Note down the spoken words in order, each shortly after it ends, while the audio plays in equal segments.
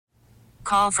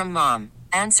Call from mom.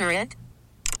 Answer it.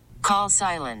 Call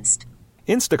silenced.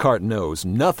 Instacart knows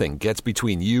nothing gets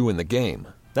between you and the game.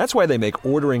 That's why they make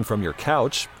ordering from your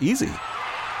couch easy.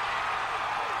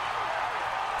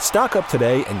 Stock up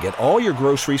today and get all your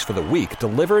groceries for the week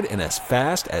delivered in as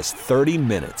fast as 30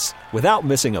 minutes without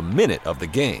missing a minute of the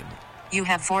game. You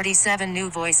have 47 new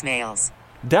voicemails.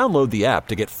 Download the app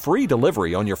to get free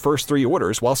delivery on your first 3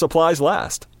 orders while supplies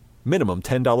last. Minimum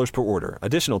 $10 per order.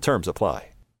 Additional terms apply.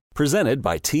 Presented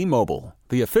by T-Mobile,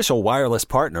 the official wireless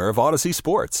partner of Odyssey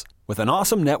Sports. With an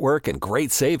awesome network and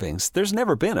great savings, there's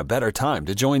never been a better time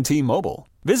to join T-Mobile.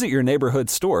 Visit your neighborhood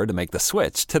store to make the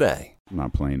switch today. I'm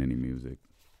not playing any music.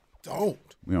 Don't.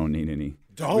 We don't need any.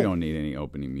 We don't need any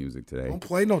opening music today. Don't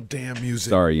play no damn music.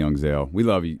 Sorry, young Zell. We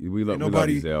love you. We love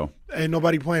you, Zell. Ain't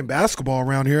nobody playing basketball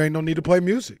around here. Ain't no need to play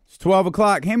music. It's 12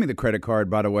 o'clock. Hand me the credit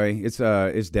card, by the way. It's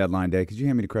deadline day. Could you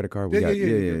hand me the credit card? Yeah.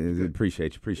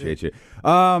 Appreciate you.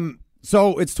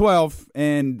 So it's 12,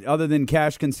 and other than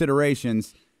cash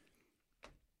considerations,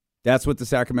 that's what the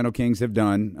Sacramento Kings have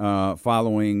done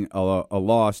following a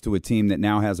loss to a team that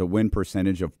now has a win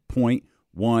percentage of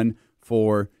 .140.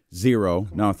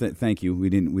 No, thank you. We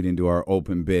didn't do our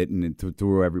open bit and it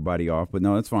threw everybody off, but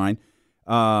no, that's fine.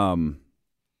 I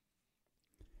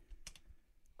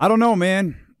don't know,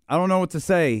 man. I don't know what to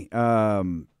say.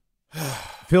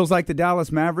 Feels like the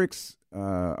Dallas Mavericks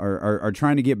are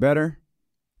trying to get better.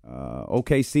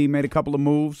 OKC made a couple of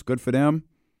moves. Good for them.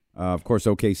 Of course,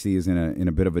 OKC is in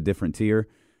a bit of a different tier.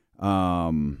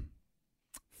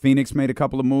 Phoenix made a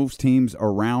couple of moves. Teams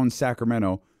around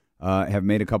Sacramento have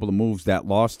made a couple of moves. That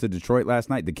loss to Detroit last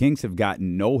night, the Kings have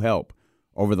gotten no help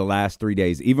over the last 3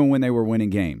 days, even when they were winning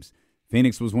games.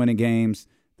 Phoenix was winning games.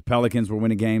 The Pelicans were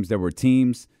winning games. There were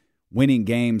teams winning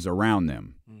games around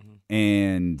them. Mm-hmm.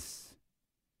 And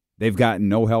they've gotten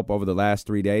no help over the last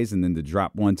 3 days, and then to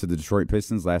drop one to the Detroit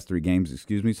Pistons, last 3 games,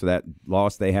 So that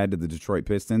loss they had to the Detroit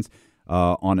Pistons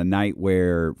on a night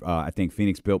where I think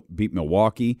Phoenix beat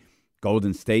Milwaukee,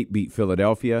 Golden State beat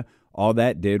Philadelphia. All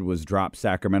that did was drop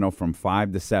Sacramento from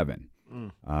 5 to 7.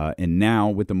 And now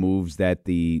with the moves that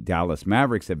the Dallas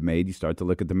Mavericks have made, you start to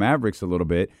look at the Mavericks a little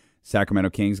bit. Sacramento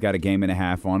Kings got a game and a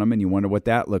half on them, and you wonder what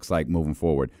that looks like moving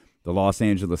forward. The Los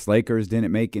Angeles Lakers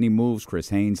didn't make any moves. Chris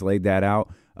Haynes laid that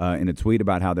out in a tweet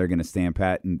about how they're going to stand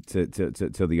pat to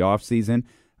the offseason.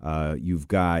 You've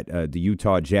got the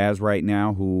Utah Jazz right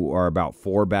now, who are about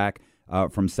 4 back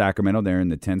from Sacramento. They're in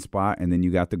the 10th spot. And then you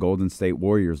got the Golden State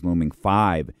Warriors looming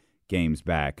 5 games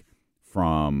back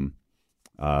from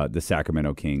the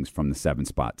Sacramento Kings from the 7th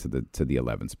spot to the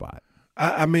 11th spot.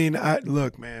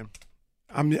 Look, man,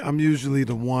 I'm usually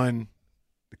the one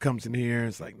that comes in here and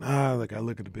it's like, nah, like I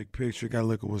look at the big picture, got to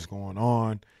look at what's going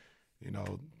on. You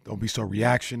know, don't be so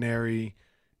reactionary.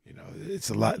 You know, it's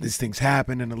a lot. These things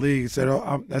happen in the league.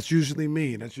 That's usually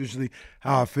me, and that's usually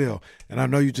how I feel. And I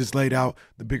know you just laid out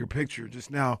the bigger picture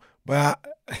just now, but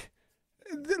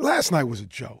last night was a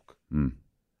joke.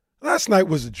 Last night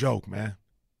was a joke, man.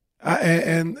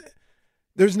 And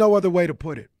there's no other way to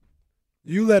put it.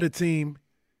 You let a team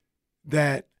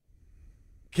that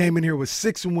came in here with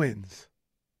 6 wins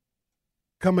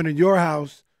come into your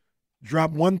house,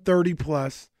 drop 130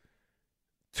 plus,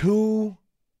 two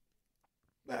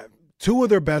of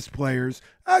their best players,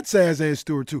 I'd say Isaiah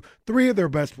Stewart too, 3 of their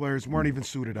best players weren't even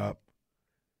suited up.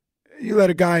 You let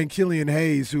a guy in Killian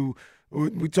Hayes who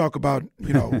we talk about,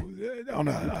 you know, on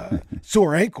a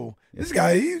sore ankle. This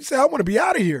guy, he said, I want to be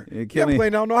out of here. Yeah, he hasn't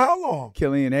played I don't know how long.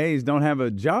 Killian Hayes don't have a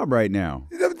job right now.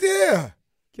 Yeah.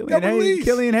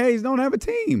 Killian Hayes don't have a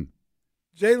team.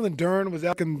 Jalen Duren was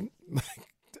acting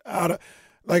I don't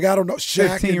know,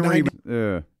 Shaq 15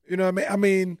 rebounds. You know what I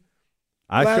mean?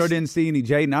 I sure didn't see any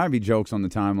Jaden Ivey jokes on the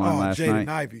timeline last night. Jaden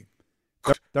Ivey.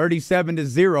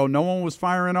 37-0. No one was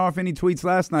firing off any tweets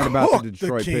last night about the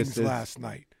Detroit Pistons. Last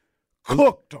night.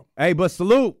 Cooked them. Hey, but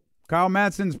salute. Kyle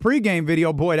Matson's pregame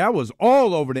video, boy, that was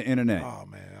all over the internet. Oh,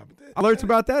 man. Alerts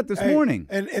about that this morning.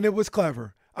 And it was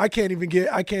clever. I can't even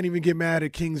get mad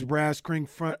at Kings brass,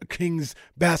 Kings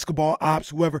basketball ops,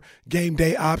 whoever, game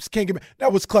day ops. Can't get mad.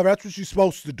 That was clever. That's what you're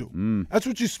supposed to do. That's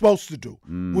what you're supposed to do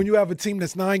when you have a team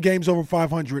that's 9 games over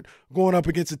 500 going up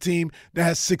against a team that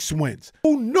has 6 wins.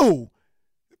 Who knew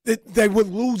that they would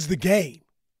lose the game?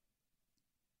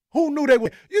 Who knew they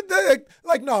would?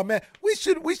 No, man. We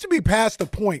should be past the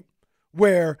point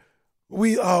where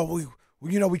we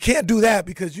can't do that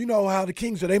because you know how the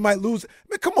Kings are. They might lose.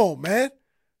 Man, come on, man.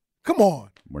 Come on.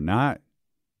 We're not.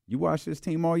 You watch this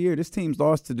team all year. This team's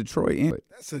lost to Detroit.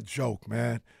 That's a joke,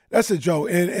 man. That's a joke.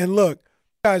 And look,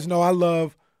 you guys know I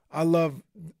love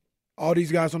all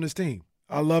these guys on this team.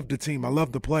 I love the team. I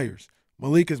love the players.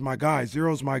 Malik is my guy.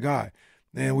 Zero's my guy.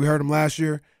 And we heard him last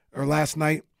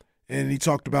night, and he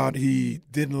talked about he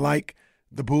didn't like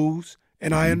the boos.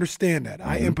 And I understand that.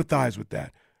 I empathize with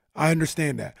that. I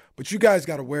understand that. But you guys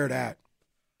got to wear that.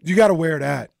 You got to wear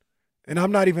that. And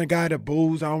I'm not even a guy that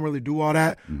boos. I don't really do all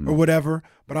that or whatever.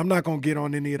 But I'm not going to get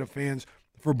on any of the fans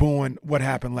for booing what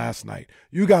happened last night.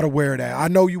 You got to wear that. I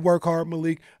know you work hard,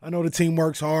 Malik. I know the team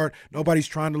works hard. Nobody's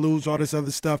trying to lose, all this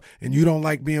other stuff, and you don't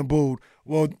like being booed.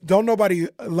 Well, don't nobody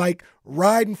like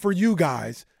riding for you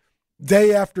guys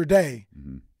day after day.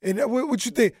 And what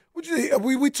you think?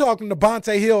 We talking to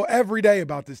Bonte Hill every day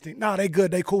about this team. Nah, they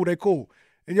good. They cool.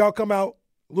 And y'all come out,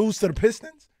 lose to the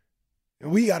Pistons? And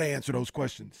we got to answer those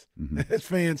questions as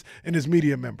fans and as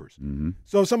media members.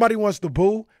 So if somebody wants to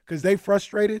boo because they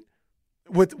frustrated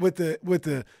with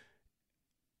the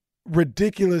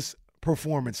ridiculous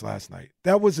performance last night,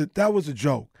 that was a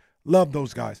joke. Love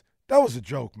those guys. That was a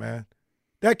joke, man.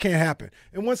 That can't happen.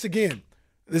 And once again,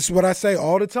 this is what I say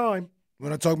all the time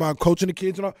when I talk about coaching the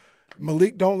kids and all.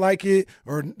 Malik don't like it,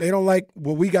 or they don't like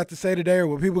what we got to say today or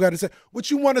what people got to say.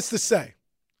 What you want us to say?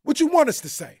 What you want us to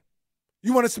say?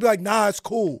 You want us to be like, nah, it's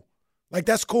cool. Like,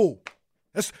 that's cool.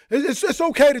 It's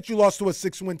okay that you lost to a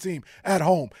 6-win team at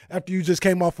home after you just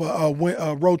came off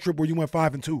a road trip where you went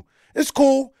 5-2. It's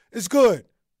cool. It's good.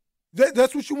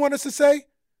 That's what you want us to say?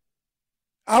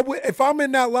 If I'm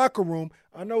in that locker room,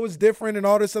 I know it's different and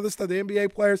all this other stuff, the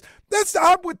NBA players,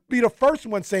 I would be the first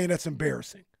one saying that's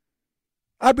embarrassing.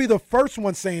 I'd be the first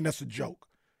one saying that's a joke.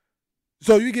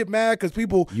 So you get mad because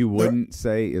people – You wouldn't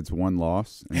say it's one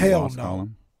loss in the loss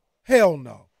column? Hell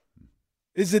no.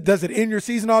 Does it end your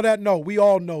season, all that? No, we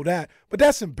all know that. But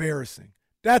that's embarrassing.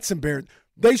 That's embarrassing.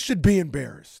 They should be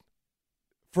embarrassed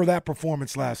for that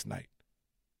performance last night.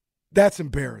 That's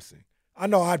embarrassing. I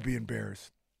know I'd be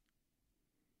embarrassed.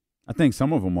 I think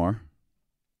some of them are.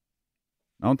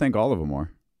 I don't think all of them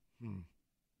are.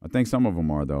 I think some of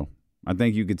them are, though. I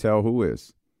think you could tell who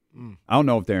is. I don't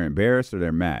know if they're embarrassed or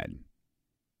they're mad.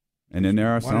 And then there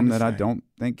are some that I don't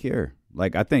think care.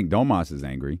 Like, I think Domas is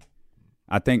angry.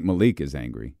 I think Malik is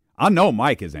angry. I know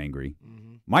Mike is angry.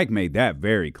 Mike made that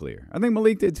very clear. I think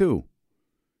Malik did too.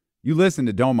 You listen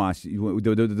to Domas,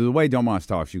 the way Domas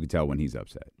talks, you can tell when he's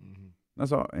upset.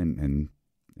 That's all. And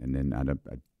then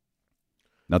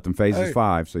nothing phases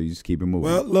 5, so you just keep it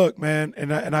moving. Well, look, man,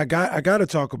 and I got to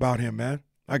talk about him, man.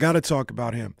 I got to talk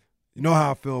about him. You know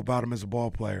how I feel about him as a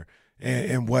ball player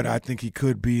and what I think he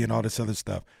could be and all this other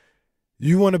stuff.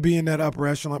 You want to be in that upper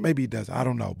echelon? Maybe he does. I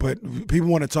don't know. But people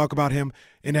want to talk about him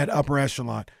in that upper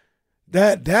echelon.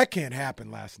 That can't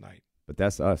happen last night. But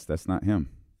that's us. That's not him.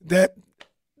 That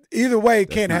either way,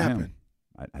 it can't happen.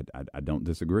 I don't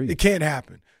disagree. It can't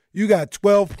happen. You got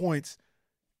 12 points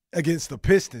against the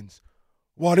Pistons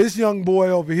while this young boy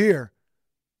over here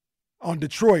on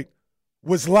Detroit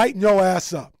was lighting your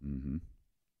ass up. And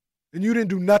you didn't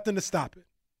do nothing to stop it.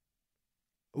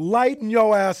 Lighting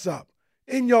your ass up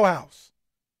in your house.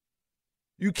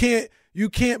 You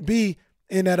can't be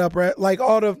in that upper, like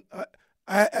all the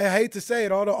I hate to say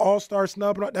it, all the all-star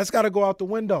snub, that's got to go out the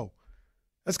window.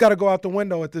 That's got to go out the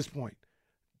window at this point.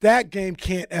 That game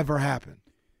can't ever happen.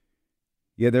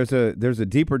 Yeah, there's a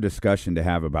deeper discussion to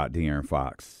have about De'Aaron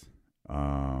Fox.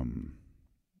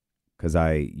 Because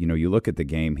you look at the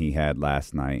game he had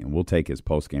last night, and we'll take his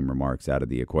post-game remarks out of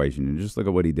the equation, and just look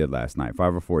at what he did last night.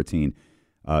 5 of 14,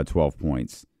 12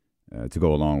 points to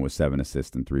go along with 7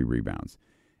 assists and 3 rebounds.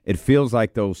 It feels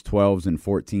like those 12s and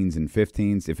 14s and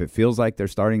 15s, if it feels like they're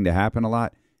starting to happen a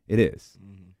lot, it is.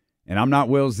 And I'm not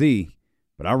Will Z,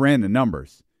 but I ran the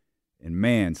numbers. And,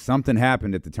 man, something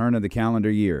happened at the turn of the calendar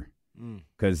year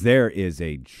because there is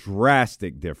a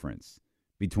drastic difference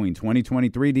between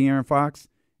 2023 De'Aaron Fox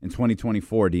and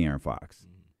 2024 De'Aaron Fox.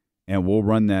 And we'll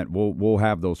run that. We'll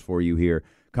have those for you here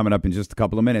coming up in just a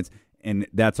couple of minutes. And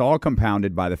that's all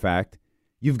compounded by the fact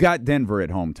you've got Denver at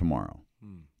home tomorrow.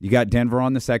 You got Denver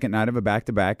on the second night of a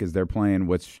back-to-back as they're playing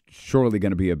what's surely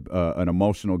going to be an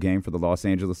emotional game for the Los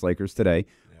Angeles Lakers today,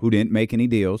 who didn't make any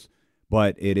deals.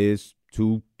 But it is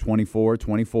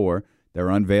 2/24/24. They're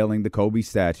unveiling the Kobe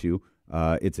statue.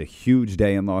 It's a huge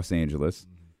day in Los Angeles.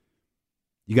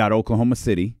 You got Oklahoma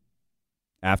City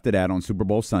after that on Super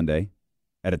Bowl Sunday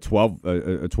at a 12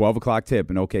 o'clock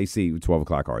tip in OKC, 12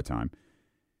 o'clock our time.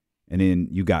 And then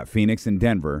you got Phoenix and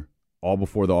Denver all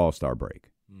before the All-Star break.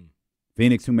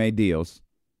 Phoenix, who made deals.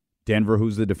 Denver,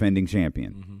 who's the defending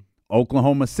champion.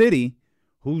 Oklahoma City,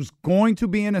 who's going to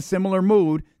be in a similar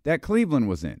mood that Cleveland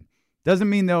was in. Doesn't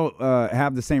mean they'll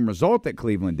have the same result that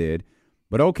Cleveland did,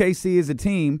 but OKC is a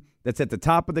team that's at the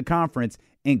top of the conference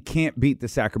and can't beat the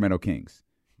Sacramento Kings.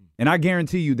 And I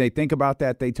guarantee you they think about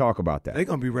that, they talk about that. They're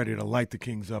going to be ready to light the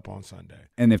Kings up on Sunday.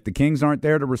 And if the Kings aren't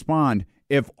there to respond,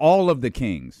 if all of the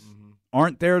Kings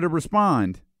aren't there to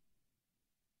respond,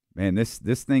 man, this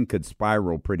thing could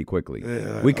spiral pretty quickly.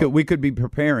 We could be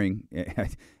preparing.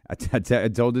 I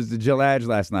told this to Jill Adge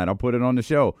last night. I'll put it on the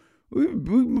show.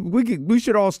 We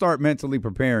should all start mentally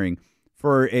preparing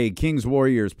for a Kings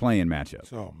Warriors playing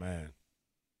matchup. Oh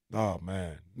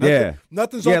man.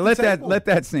 Nothing's off the table. Let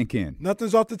that sink in.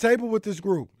 Nothing's off the table with this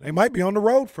group. They might be on the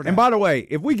road for that. And by the way,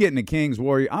 if we get in the Kings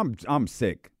Warriors, I'm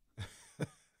sick.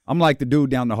 I'm like the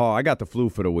dude down the hall. I got the flu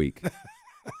for the week.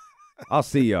 I'll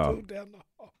see y'all.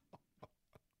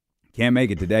 Can't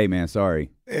make it today, man. Sorry.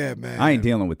 Yeah, man. I ain't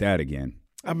dealing with that again.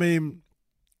 I mean,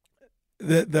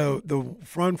 the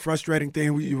frustrating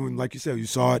thing, like you said, you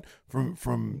saw it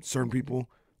from certain people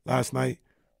last night,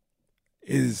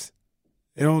 is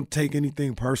they don't take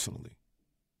anything personally.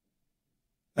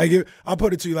 Like, I'll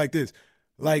put it to you like this.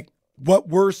 Like, what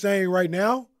we're saying right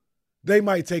now, they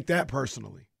might take that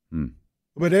personally.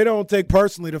 But they don't take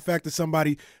personally the fact that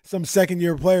some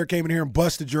second-year player came in here and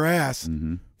busted your ass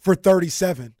for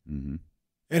 37 and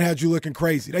had you looking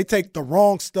crazy. They take the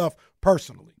wrong stuff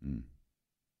personally.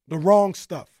 The wrong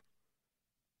stuff.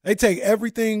 They take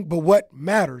everything but what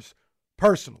matters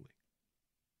personally.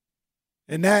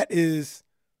 And that is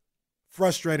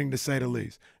frustrating to say the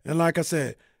least. And like I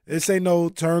said, this ain't no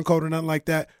turncoat or nothing like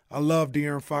that. I love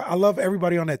De'Aaron Fox. I love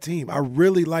everybody on that team. I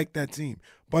really like that team.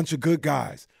 Bunch of good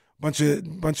guys. Bunch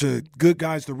of good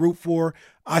guys to root for.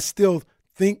 I still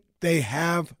think they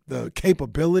have the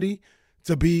capability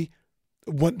to be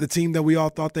the team that we all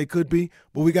thought they could be,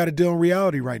 but we got to deal in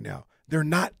reality right now. They're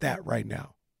not that right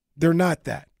now. They're not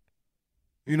that.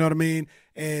 You know what I mean?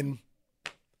 And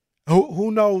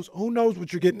who knows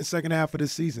what you're getting the second half of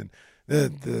this season,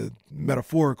 the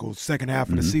metaphorical second half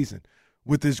of the season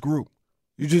with this group.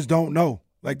 You just don't know.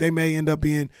 Like, they may end up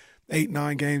being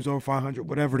 8-9 games over 500,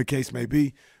 whatever the case may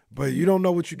be. But you don't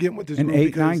know what you're getting with this group.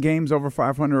 And 8-9 games over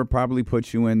 500 will probably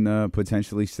put you in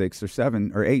potentially 6 or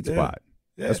 7 or 8 spot.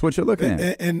 Yeah. That's what you're looking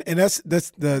at. And that's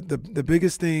the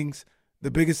biggest things. The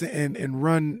biggest, and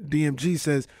Run DMG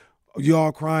says, you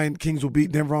all crying Kings will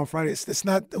beat Denver on Friday. It's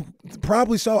not,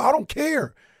 probably so. I don't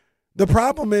care. The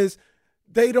problem is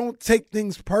they don't take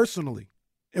things personally,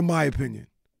 in my opinion.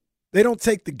 They don't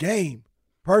take the game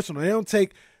personal. They don't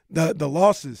take the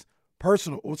losses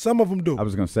personal. Well, some of them do. I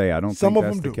was going to say, I don't think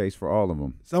that's the case for all of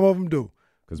them. Some of them do.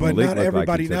 But not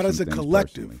everybody, not as a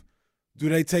collective, personally. Do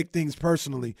they take things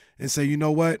personally and say, you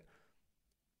know what,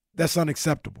 that's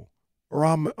unacceptable, or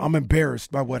I'm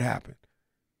embarrassed by what happened.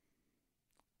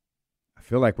 I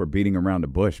feel like we're beating around the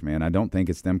bush, man. I don't think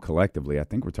it's them collectively. I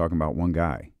think we're talking about one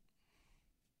guy.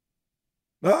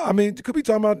 I mean, could be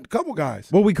talking about a couple guys.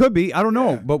 Well, we could be. I don't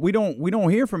know, but we don't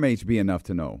hear from HB enough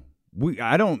to know.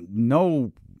 I don't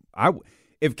know.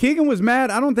 If Keegan was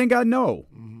mad, I don't think I'd know.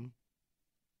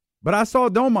 But I saw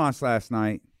Domas last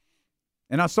night,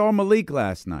 and I saw Malik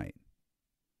last night.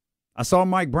 I saw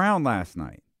Mike Brown last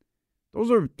night. Those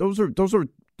are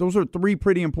 3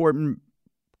 pretty important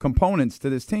components to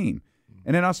this team.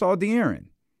 And then I saw De'Aaron.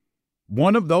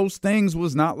 One of those things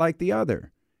was not like the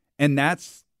other, and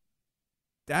that's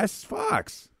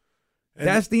Fox. And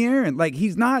that's De'Aaron. Like,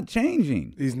 he's not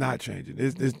changing. He's not changing.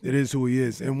 It is who he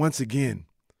is. And once again,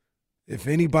 if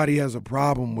anybody has a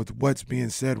problem with what's being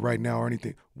said right now or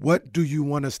anything, what do you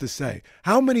want us to say?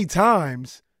 How many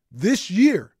times this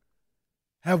year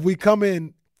have we come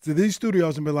in to these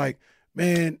studios and been like,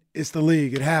 man, it's the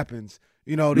league. It happens.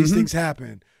 You know, these things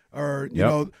happen. Or, you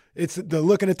know, it's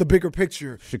looking at the bigger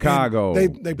picture. Chicago.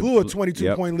 They blew a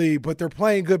 22-point lead, but they're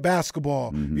playing good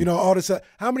basketball. You know, all this.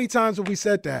 How many times have we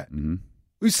said that?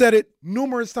 We said it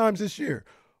numerous times this year.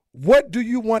 What do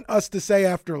you want us to say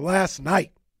after last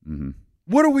night?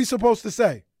 What are we supposed to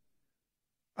say?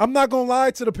 I'm not going to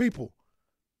lie to the people.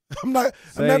 I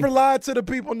never lied to the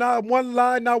people, not one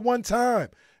lie, not one time.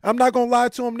 I'm not going to lie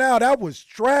to them now. That was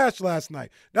trash last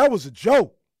night. That was a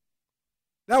joke.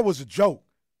 That was a joke.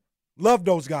 Love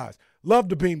those guys. Love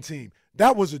the Beam team.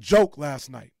 That was a joke last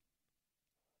night.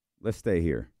 Let's stay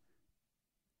here.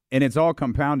 And it's all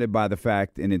compounded by the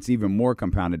fact, and it's even more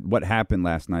compounded. What happened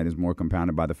last night is more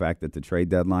compounded by the fact that the trade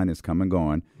deadline is come and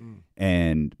gone.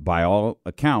 And by all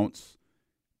accounts,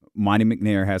 Monty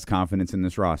McNair has confidence in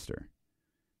this roster.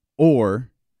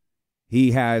 Or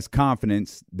he has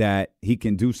confidence that he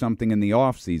can do something in the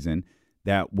offseason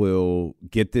that will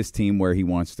get this team where he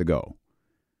wants to go.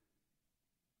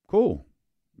 Cool.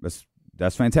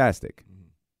 That's fantastic.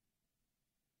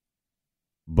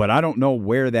 But I don't know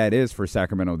where that is for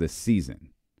Sacramento this season.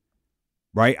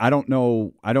 Right? I don't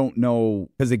know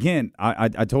because again,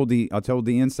 I'll tell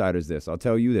the insiders this. I'll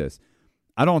tell you this.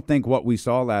 I don't think what we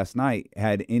saw last night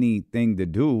had anything to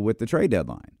do with the trade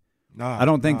deadline. I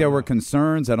don't think there were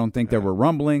concerns. I don't think there were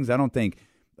rumblings. I don't think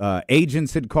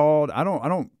agents had called. I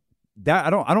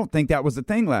don't think that was the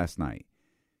thing last night.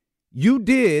 You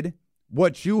did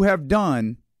what you have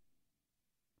done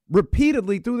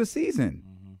repeatedly through the season.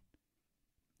 Mm-hmm.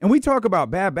 And we talk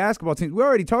about bad basketball teams. We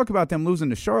already talked about them losing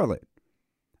to Charlotte.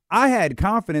 I had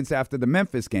confidence after the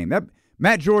Memphis game.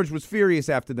 Matt George was furious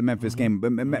after the Memphis game.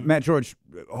 Matt George,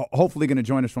 hopefully going to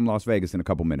join us from Las Vegas in a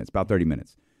couple minutes, about 30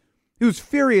 minutes. He was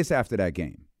furious after that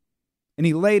game. And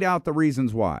he laid out the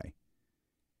reasons why.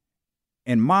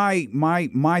 And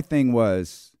my thing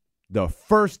was, the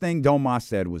first thing Domas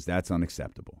said was, that's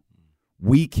unacceptable.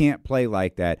 We can't play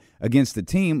like that against a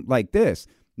team like this.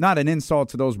 Not an insult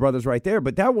to those brothers right there,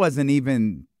 but that wasn't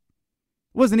even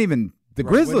the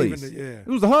Grizzlies. It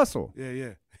was the hustle.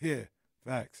 Yeah.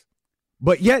 Facts.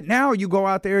 But yet now you go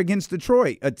out there against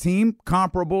Detroit, a team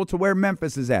comparable to where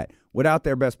Memphis is at, without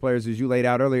their best players, as you laid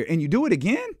out earlier, and you do it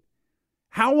again?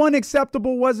 How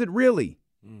unacceptable was it really?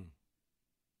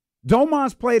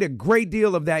 Domas played a great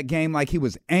deal of that game like he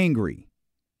was angry.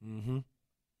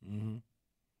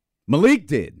 Malik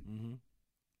did.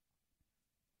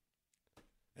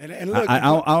 And look,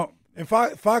 and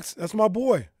Fox, that's my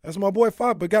boy. That's my boy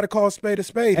Fox, but got to call a spade a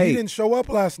spade. He didn't show up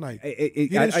last night. He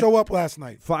didn't show up last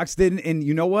night. Fox didn't, and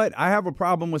you know what? I have a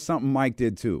problem with something Mike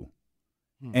did too,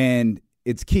 and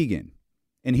it's Keegan.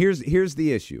 And here's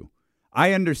the issue.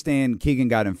 I understand Keegan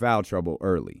got in foul trouble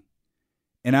early,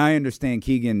 and I understand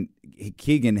Keegan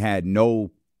had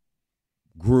no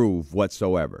groove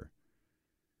whatsoever.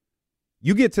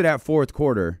 You get to that fourth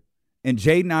quarter, and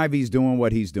Jaden Ivey's doing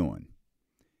what he's doing.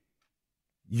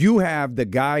 You have the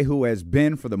guy who has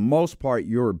been, for the most part,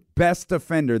 your best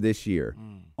defender this year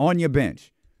on your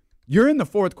bench. You're in the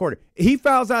fourth quarter. He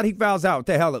fouls out. What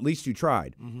the hell? At least you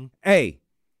tried. Hey,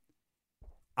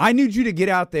 I need you to get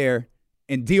out there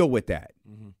and deal with that.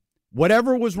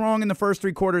 Whatever was wrong in the first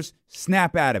three quarters,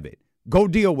 snap out of it. Go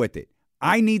deal with it.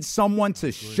 I need someone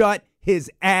to shut his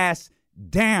ass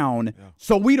down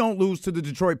so we don't lose to the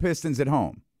Detroit Pistons at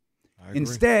home.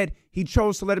 Instead, he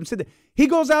chose to let him sit there. He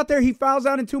goes out there, he fouls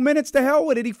out in 2 minutes. To hell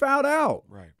with it. He fouled out.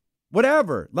 Right.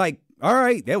 Whatever. Like, all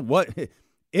right,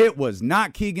 it was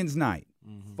not Keegan's night.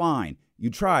 Fine. You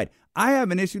tried. I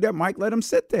have an issue that Mike let him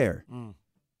sit there.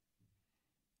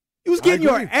 You was getting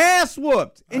your ass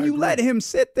whooped, and you let him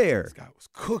sit there. This guy was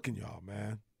cooking y'all,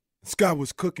 man. This guy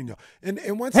was cooking y'all. And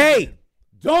once again,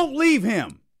 don't leave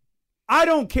him. I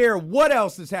don't care what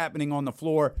else is happening on the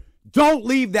floor. Don't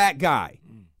leave that guy.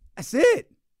 That's it.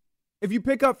 If you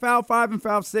pick up foul 5 and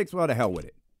foul 6, well, the hell with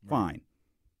it. Fine.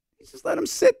 You just let him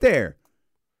sit there.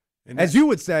 As you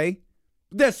would say,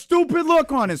 that stupid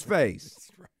look on his face.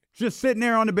 Right. Just sitting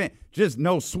there on the bench. Just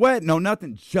no sweat, no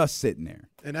nothing, just sitting there.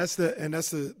 And that's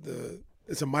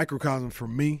it's a microcosm for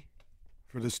me,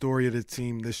 for the story of the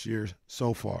team this year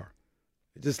so far.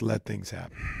 They just let things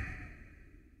happen.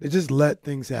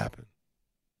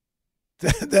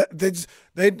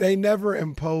 They never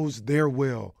impose their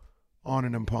will on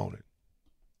an opponent.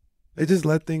 They just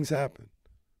let things happen.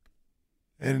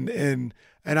 And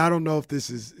I don't know if this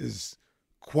is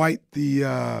quite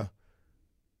the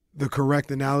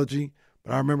correct analogy,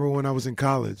 but I remember when I was in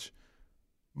college,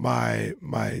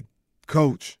 my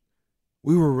coach,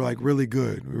 we were like really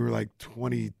good. We were like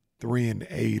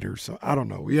 23-8 or so. I don't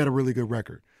know. We had a really good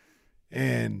record.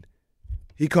 And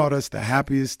he called us the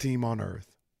happiest team on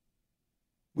earth.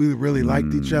 We really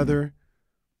liked each other.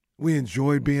 We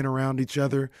enjoyed being around each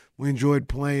other. We enjoyed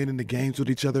playing in the games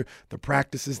with each other, the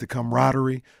practices, the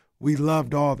camaraderie. We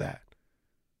loved all that.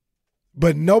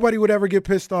 But nobody would ever get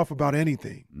pissed off about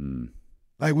anything.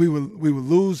 Like we would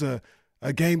lose a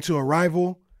game to a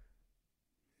rival,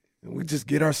 and we just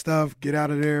get our stuff, get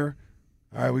out of there.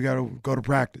 All right, we got to go to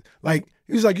practice. Like,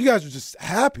 he was like, you guys are just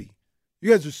happy. You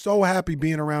guys are so happy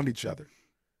being around each other.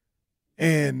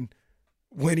 And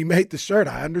when he made the shirt,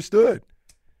 I understood.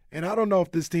 And I don't know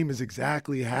if this team is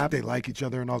exactly happy. They like each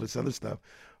other and all this other stuff.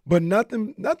 But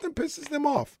nothing pisses them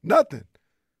off. Nothing.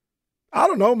 I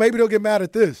don't know. Maybe they'll get mad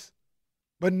at this.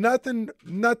 But nothing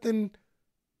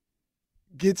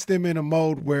gets them in a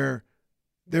mode where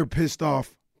they're pissed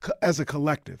off as a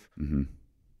collective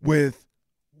with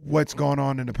what's gone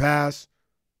on in the past,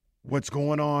 what's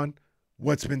going on,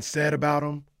 what's been said about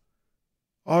them,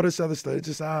 all this other stuff. It's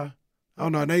just, I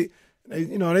don't know. They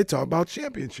talk about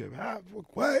championship.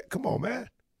 What? Come on, man.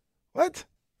 What?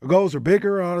 The goals are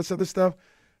bigger, all this other stuff.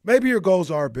 Maybe your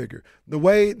goals are bigger. The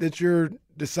way that you're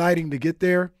deciding to get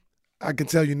there, I can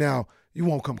tell you now, you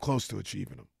won't come close to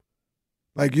achieving them.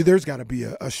 Like, there's got to be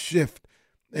a shift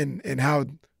in how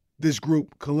this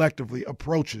group collectively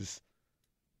approaches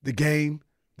the game,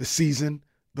 the season,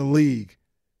 the league.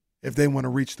 if they want to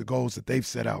reach the goals that they've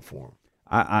set out for them.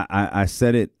 I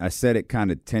said it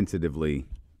kind of tentatively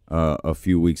a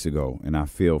few weeks ago, and I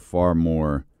feel far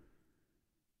more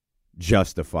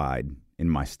justified in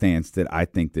my stance that I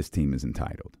think this team is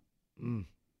entitled.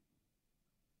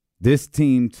 This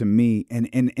team, to me,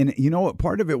 and you know what?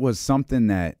 Part of it was something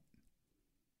that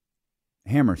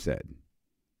Hammer said.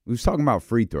 We was talking about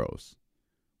free throws.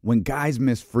 When guys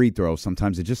miss free throws,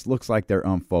 sometimes it just looks like they're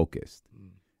unfocused.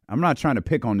 I'm not trying to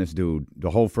pick on this dude the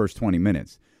whole first 20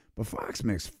 minutes, but Fox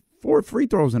missed 4 free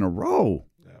throws in a row.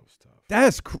 That was tough.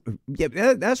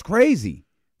 That's crazy.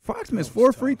 Fox missed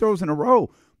 4 free throws in a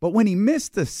row, but when he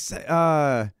missed the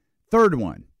third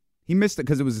one, he missed it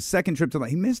because it was the second trip to the line.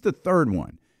 He missed the third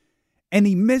one, and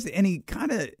he missed, and he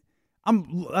kind of,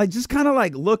 I just kind of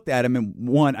like looked at him, and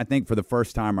one, I think for the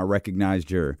first time I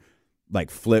recognized your like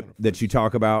flip that you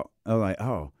talk about. I was like,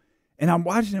 oh, and I'm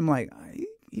watching him like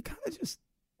he kind of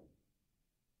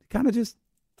just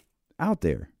out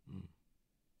there.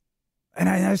 And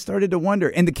I started to wonder,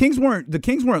 and the Kings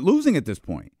weren't losing at this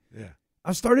point. Yeah,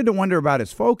 I started to wonder about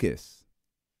his focus.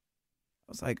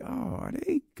 I was like, oh, are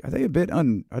they a bit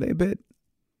unfocused?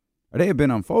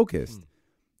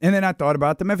 And then I thought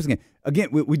about the Memphis game. Again,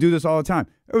 we do this all the time.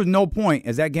 There was no point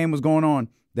as that game was going on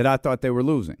that I thought they were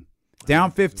losing.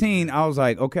 Down 15, I was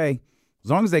like, okay,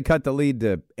 as long as they cut the lead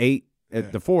to 8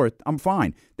 at the fourth, I'm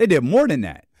fine. They did more than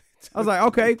that. I was like,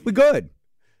 okay, we good.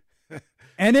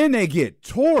 And then they get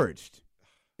torched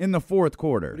in the fourth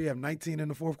quarter. What do you have, 19 in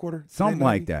the fourth quarter? Something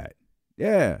like that.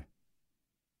 Yeah.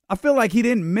 I feel like he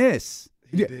didn't miss.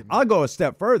 I'll go a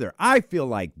step further. I feel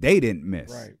like they didn't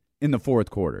miss in the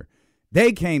fourth quarter.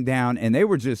 They came down and they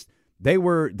were the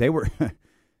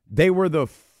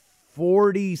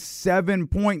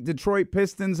 47-point Detroit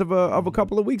Pistons of a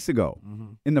couple of weeks ago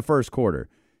in the first quarter.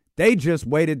 They just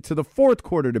waited to the fourth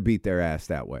quarter to beat their ass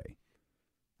that way.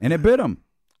 And it bit them.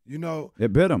 You know,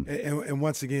 it bit them. And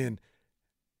once again,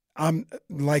 I'm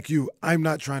like you. I'm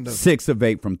not trying to 6 of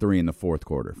 8 from 3 in the fourth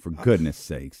quarter. For goodness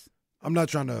sakes, I'm not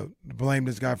trying to blame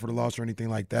this guy for the loss or anything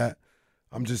like that.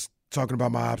 I'm just talking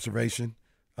about my observation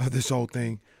of this whole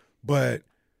thing. But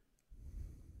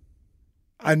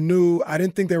I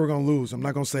didn't think they were going to lose. I'm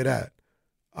not going to say that.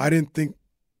 I didn't think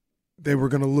they were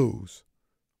going to lose,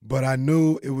 but I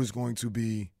knew it was going to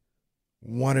be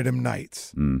one of them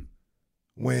nights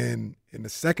when in the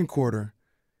second quarter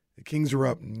the Kings were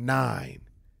up 9.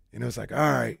 And it was like, all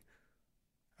right,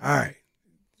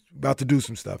 about to do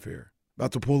some stuff here,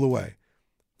 about to pull away.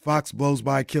 Fox blows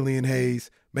by Killian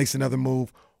Hayes, makes another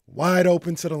move, wide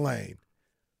open to the lane,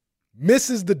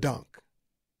 misses the dunk.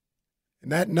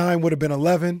 And that 9 would have been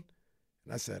 11.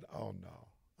 And I said, oh, no,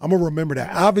 I'm going to remember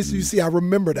that. Obviously, you see, I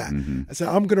remember that. I said,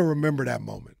 I'm going to remember that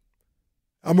moment.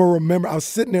 I'm going to remember. I was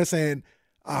sitting there saying,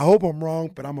 I hope I'm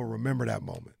wrong, but I'm going to remember that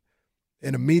moment.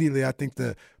 And immediately, I think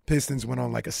the Pistons went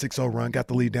on like a 6-0 run, got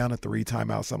the lead down to 3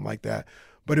 timeouts, something like that.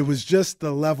 But it was just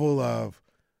the level of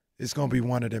it's going to be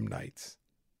one of them nights.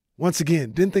 Once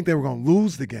again, didn't think they were going to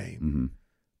lose the game.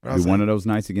 But be one of those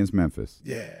nights against Memphis.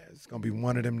 Yeah, it's going to be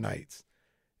one of them nights.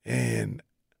 And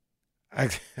I,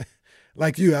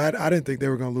 like you, I didn't think they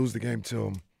were going to lose the game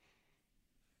till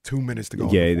 2 minutes to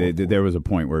go. Yeah, there was a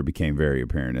point where it became very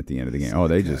apparent at the end of the game. Oh,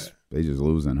 they just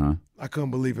losing, huh? I couldn't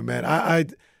believe it, man. I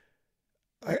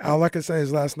all I can say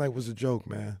is last night was a joke,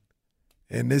 man.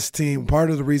 And this team,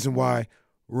 part of the reason why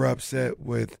we're upset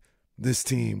with this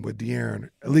team, with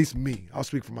De'Aaron, at least me, I'll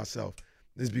speak for myself,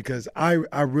 is because I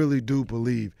really do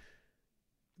believe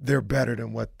they're better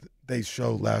than what they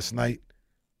showed last night.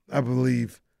 I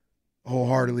believe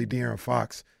wholeheartedly De'Aaron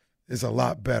Fox is a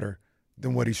lot better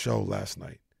than what he showed last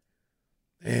night.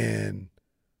 And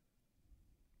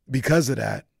because of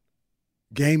that,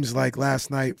 games like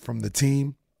last night from the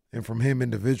team and from him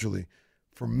individually,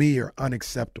 for me, are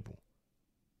unacceptable.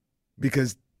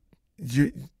 Because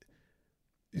you're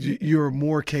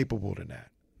more capable than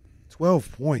that.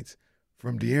 12 points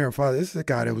from De'Aaron Fox. This is a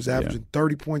guy that was averaging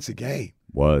 30 points a game.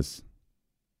 30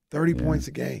 points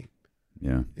a game.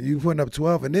 Yeah. And you putting up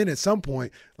 12, and then at some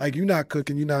point, like you're not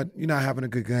cooking, you're not having a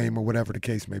good game or whatever the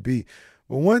case may be.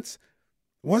 But once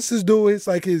this dude, it's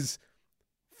like his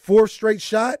 4th straight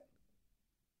shot,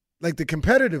 like the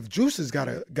competitive juices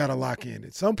gotta lock in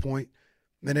at some point,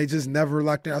 and they just never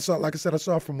locked in. I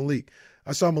saw from Malik.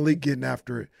 I saw Malik getting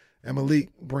after it, and Malik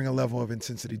bring a level of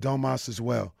intensity. Domas as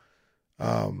well.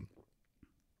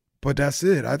 But that's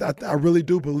it. I really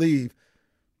do believe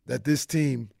that this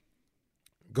team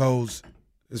goes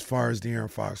as far as De'Aaron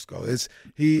Fox goes.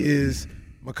 He is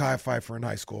Mekhi Phifer in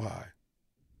high school high.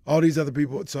 All these other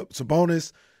people,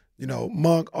 Sabonis,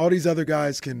 Monk, all these other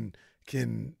guys can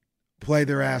play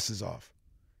their asses off.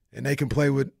 and they can play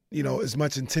with, as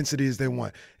much intensity as they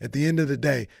want. At the end of the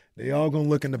day, they all going to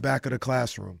look in the back of the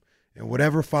classroom, and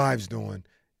whatever 5's doing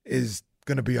is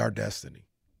going to be our destiny.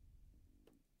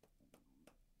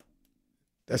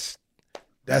 That's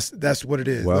what it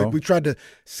is. Well, like, we tried to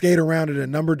skate around it a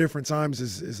number of different times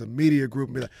as a media group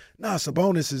and be like, nah,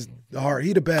 Sabonis is the heart.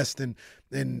 He the best. And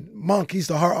Monk, he's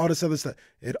the heart, all this other stuff.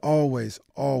 It always,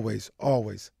 always,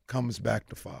 always comes back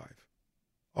to 5.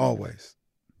 Always.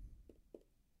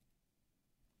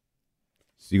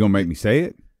 So you going to make me say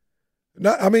it?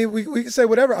 No, I mean, we can say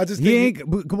whatever. I just think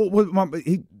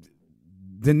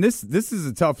then this is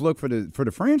a tough look for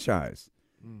the franchise.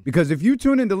 Because if you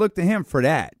tune in to look to him for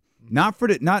that, not for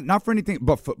anything,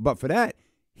 but for that,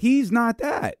 he's not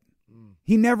that.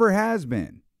 He never has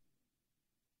been.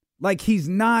 Like, he's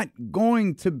not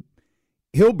going to.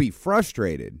 He'll be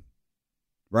frustrated,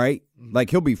 right? Like,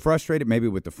 he'll be frustrated maybe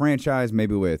with the franchise,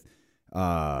 maybe with.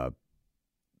 He'll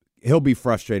be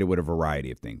frustrated with a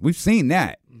variety of things. We've seen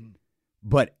that,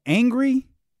 but angry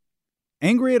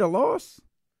at a loss.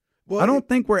 Well, I don't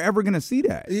think we're ever going to see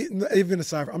that. Even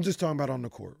aside from, I'm just talking about on the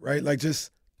court, right? Like,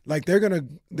 just like they're gonna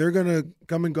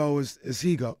come and go as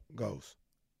he goes.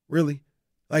 Really,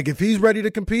 like, if he's ready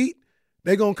to compete,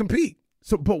 they're gonna compete.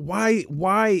 So, but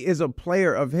why is a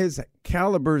player of his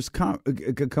caliber's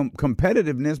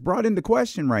competitiveness brought into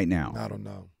question right now? I don't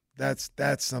know. That's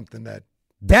something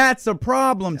that's a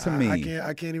problem to me.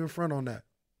 I can't even front on that.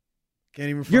 Can't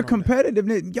even front your on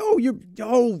competitiveness.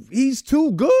 That. He's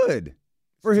too good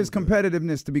for his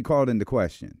competitiveness to be called into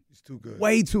question. He's too good.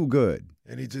 Way too good.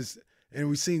 And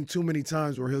we've seen too many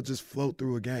times where he'll just float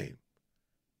through a game.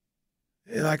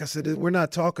 And like I said, we're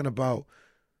not talking about,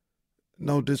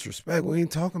 no disrespect, we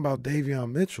ain't talking about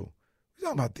Davion Mitchell. We're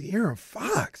talking about De'Aaron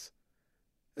Fox.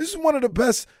 This is one of the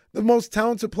best, the most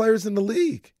talented players in the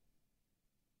league.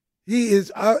 He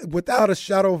is, without a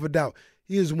shadow of a doubt,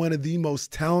 he is one of the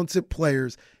most talented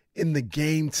players in the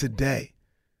game today.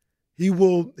 He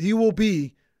will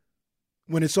be,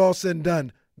 when it's all said and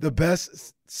done, the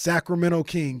best Sacramento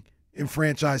King in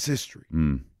franchise history.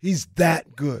 He's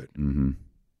that good. Mm-hmm.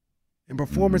 And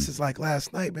performances like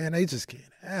last night, man, they just can't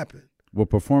happen. Well,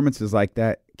 performances like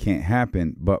that can't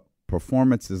happen, but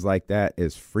performances like that,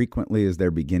 as frequently as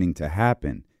they're beginning to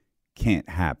happen, can't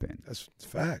happen. That's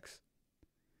facts.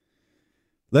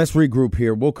 Let's regroup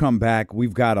here. We'll come back.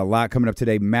 We've got a lot coming up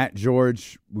today. Matt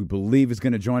George, we believe, is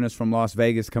going to join us from Las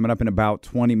Vegas coming up in about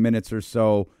 20 minutes or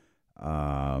so.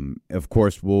 Of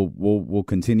course, we'll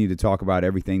continue to talk about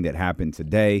everything that happened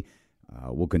today.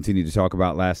 We'll continue to talk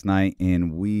about last night,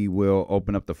 and we will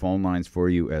open up the phone lines for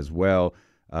you as well.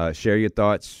 Share your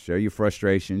thoughts, share your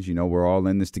frustrations. You know, we're all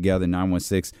in this together.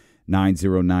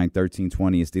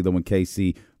 916-909-1320 is D'Lo and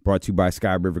KC, brought to you by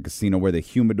Sky River Casino, where the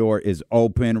humidor is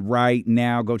open right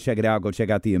now. Go check it out. Go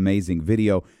check out the amazing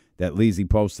video that Leezy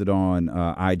posted on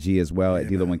IG as well at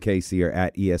D'Lo and KC or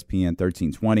at ESPN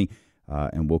 1320.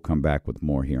 And we'll come back with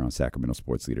more here on Sacramento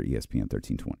Sports Leader ESPN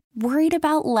 1320. Worried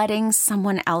about letting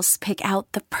someone else pick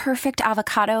out the perfect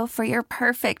avocado for your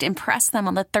perfect impress them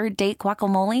on the third date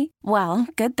guacamole? Well,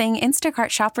 good thing Instacart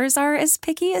shoppers are as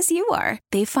picky as you are.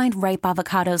 They find ripe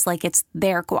avocados like it's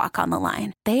their guac on the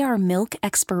line. They are milk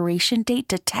expiration date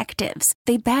detectives.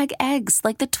 They bag eggs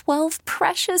like the 12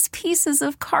 precious pieces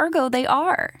of cargo they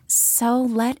are. So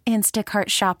let Instacart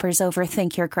shoppers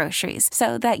overthink your groceries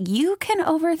so that you can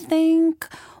overthink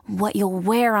what you'll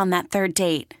wear on that third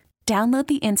date. Download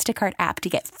the Instacart app to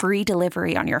get free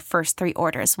delivery on your first 3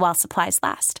 orders while supplies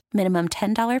last. Minimum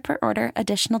 $10 per order.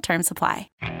 Additional terms apply.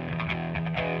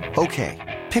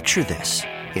 Okay, picture this.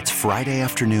 It's Friday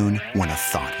afternoon when a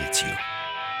thought hits you.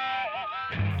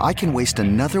 I can waste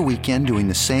another weekend doing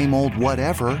the same old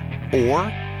whatever, or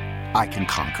I can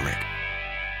conquer it.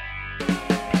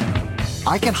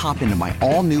 I can hop into my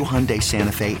all-new Hyundai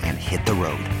Santa Fe and hit the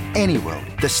road. Any road.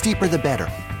 The steeper, the better.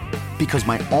 Because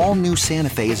my all-new Santa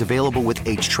Fe is available with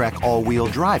H-Track all-wheel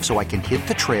drive, so I can hit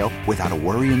the trail without a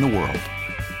worry in the world.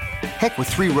 Heck, with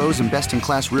 3 rows and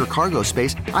best-in-class rear cargo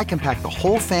space, I can pack the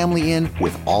whole family in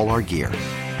with all our gear.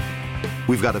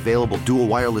 We've got available dual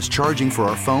wireless charging for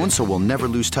our phones, so we'll never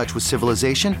lose touch with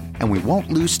civilization, and we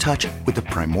won't lose touch with the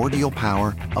primordial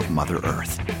power of Mother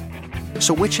Earth.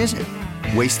 So which is it?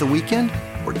 Waste the weekend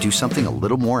or do something a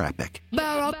little more epic?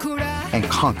 And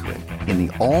conquer it in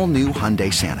the all-new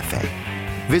Hyundai Santa Fe.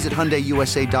 Visit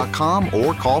HyundaiUSA.com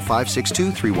or call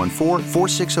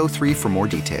 562-314-4603 for more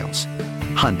details.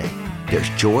 Hyundai, there's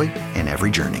joy in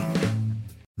every journey.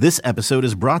 This episode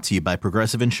is brought to you by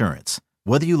Progressive Insurance.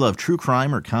 Whether you love true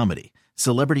crime or comedy,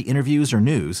 celebrity interviews or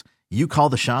news, you call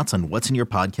the shots on what's in your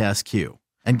podcast queue.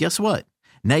 And guess what?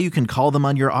 Now you can call them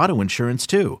on your auto insurance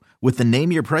too with the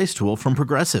Name Your Price tool from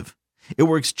Progressive. It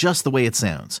works just the way it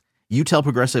sounds. You tell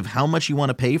Progressive how much you want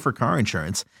to pay for car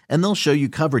insurance, and they'll show you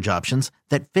coverage options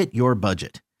that fit your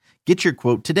budget. Get your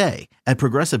quote today at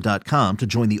Progressive.com to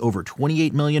join the over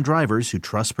 28 million drivers who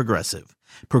trust Progressive.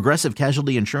 Progressive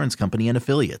Casualty Insurance Company and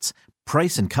Affiliates.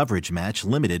 Price and coverage match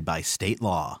limited by state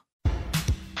law.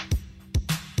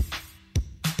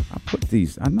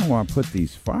 I know I put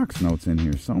these Fox notes in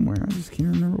here somewhere. I just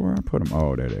can't remember where I put them.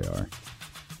 Oh, there they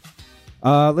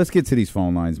are. Let's get to these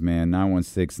phone lines, man.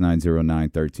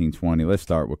 916-909-1320. Let's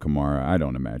start with Kamara. I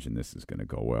don't imagine this is going to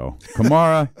go well.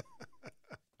 Kamara.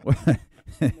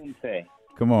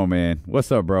 Come on, man.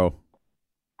 What's up, bro?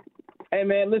 Hey,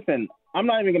 man, listen, I'm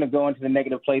not even going to go into the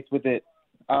negative place with it.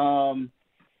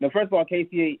 First of all,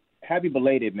 Casey, happy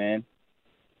belated, man.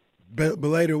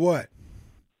 Belated what?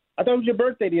 I thought it was your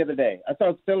birthday the other day. I thought I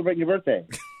was celebrating your birthday.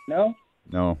 No?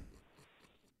 No.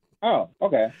 Oh,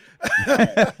 okay.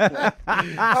 I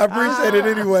appreciate it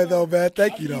anyway, though, man.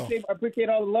 Thank you, though. I appreciate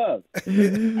all the love. I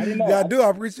didn't know. Yeah, I do. I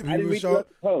appreciate I didn't read the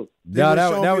post. No,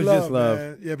 that was just love.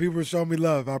 Man. Yeah, people were showing me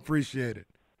love. I appreciate it.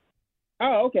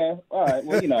 Oh, okay. All right.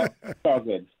 Well, it's all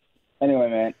good. Anyway,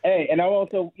 man. Hey, and I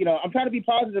also, I'm trying to be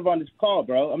positive on this call,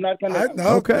 bro. I'm not going to.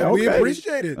 Okay. We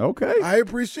appreciate it. Okay. I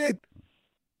appreciate it.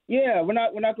 Yeah, we're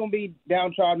not going to be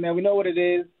downtrodden, man. We know what it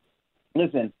is.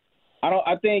 Listen,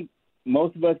 I think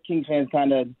most of us Kings fans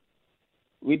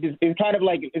it's kind of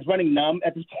like it's running numb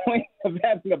at this point of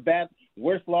having a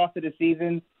worst loss of the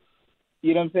season.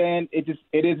 You know what I'm saying? It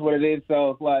is what it is.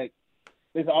 So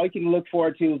listen, all you can look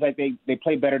forward to is they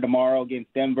play better tomorrow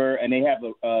against Denver, and they have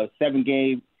a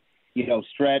 7-game,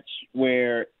 stretch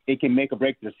where it can make or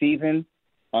break their season.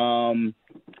 I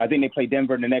think they play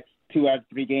Denver in the next 2 out of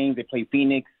 3 games. They play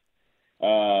Phoenix.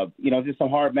 Just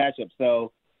some hard matchups.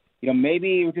 So,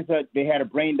 maybe it was just they had a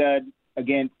brain dud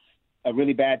against a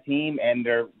really bad team, and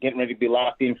they're getting ready to be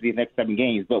locked in for these next 7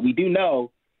 games. But we do know,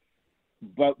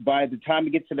 but by the time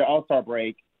it gets to the All-Star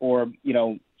break or,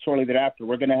 shortly thereafter,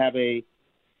 we're going to have a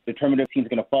determinative team's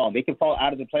going to fall. They can fall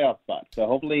out of the playoff spot. So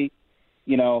hopefully,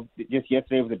 just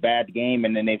yesterday was a bad game,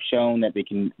 and then they've shown that they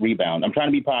can rebound. I'm trying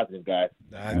to be positive, guys.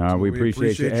 We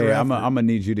appreciate you. Hey, I'm gonna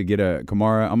need you to get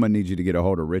Kamara. I'm gonna need you to get a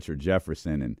hold of Richard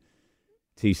Jefferson and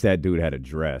teach that dude how to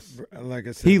dress. Like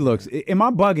I said, he looks. Am I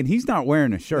bugging? He's not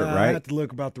wearing a shirt, right? I had to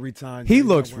look about 3 times. He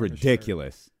looks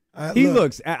ridiculous.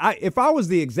 Looks. If I was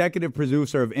the executive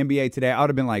producer of NBA Today, I would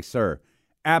have been like, "Sir,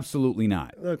 absolutely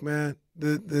not." Look, man,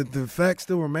 the fact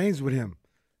still remains with him.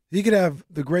 He could have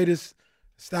the greatest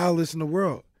stylist in the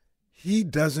world. He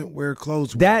doesn't wear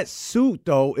clothes well. That suit,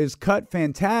 though, is cut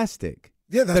fantastic.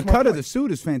 Yeah, that's the cut of the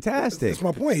suit is fantastic. That's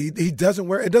my point. He doesn't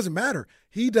wear. It doesn't matter.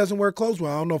 He doesn't wear clothes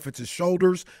well. I don't know if it's his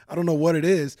shoulders. I don't know what it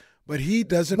is, but he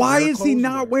doesn't. Why wear is he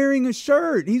not wearing a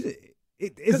shirt?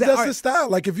 That's his style.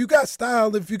 Like if you got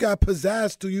style, if you got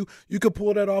pizzazz to you, you could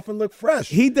pull that off and look fresh.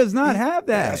 He does not have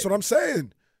that. That's what I'm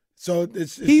saying. So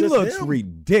it's he just looks him.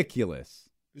 Ridiculous.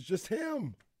 It's just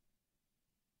him.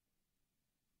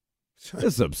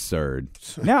 It's absurd.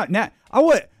 Now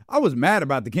I was mad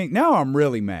about the King. Now I'm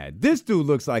really mad. This dude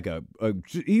looks like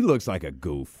he looks like a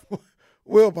goof.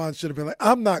 Wilbon should have been like,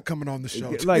 I'm not coming on the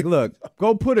show. Like, look,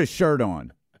 go put a shirt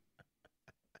on.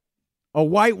 A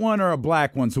white one or a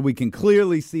black one so we can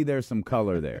clearly see there's some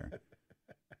color there.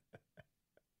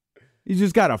 He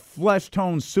just got a flesh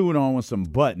tone suit on with some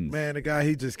buttons. Man, the guy,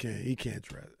 he can't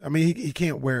dress. I mean, he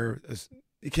can't wear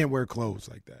clothes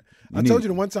like that. I told you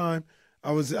the one time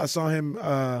I saw him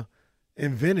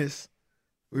in Venice.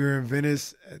 We were in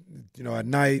Venice, at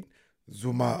night. It was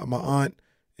with my aunt,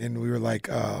 and we were like,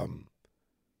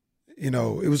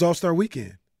 it was All-Star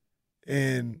Weekend,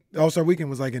 and the All-Star Weekend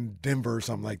was like in Denver or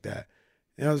something like that.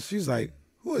 And she was like,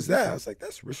 "Who is that?" I was like,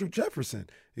 "That's Richard Jefferson."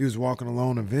 He was walking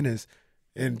alone in Venice,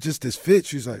 and just his fit.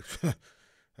 She was like,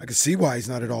 "I can see why he's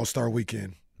not at All-Star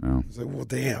Weekend." No. I was like, "Well,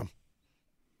 damn,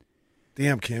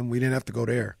 Kim, we didn't have to go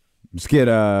there." Let's get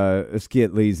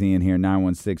Leezy in here,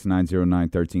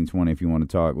 916-909-1320 if you want to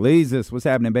talk. Leezy, what's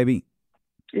happening, baby?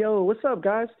 Yo, what's up,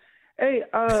 guys? Hey,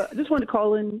 I just wanted to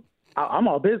call in. I'm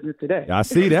all business today. I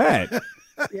see that.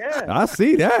 Yeah. I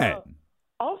see that.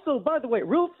 Also, by the way,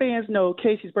 real fans know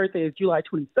Casey's birthday is July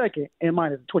 22nd and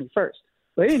mine is the 21st.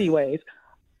 But anyways,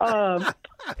 I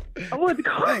wanted to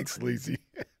call. Thanks, Leezy.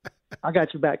 I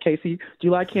got you back, Casey.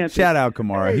 July cancer. Shout out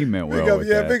Kamara. He meant well with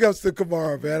that. Big ups to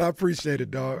Kamara, man. I appreciate it,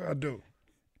 dog. I do.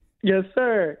 Yes,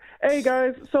 sir. Hey,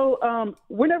 guys. So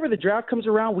whenever the draft comes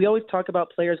around, we always talk about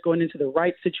players going into the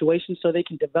right situation so they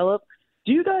can develop.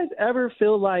 Do you guys ever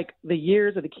feel like the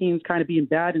years of the Kings kind of being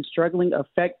bad and struggling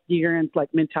affect De'Aaron's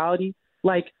mentality?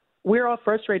 Like, we're all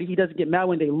frustrated he doesn't get mad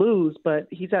when they lose, but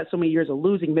he's had so many years of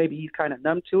losing, maybe he's kind of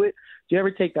numb to it. Do you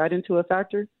ever take that into a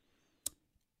factor?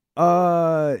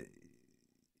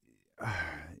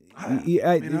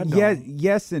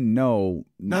 Yes and no.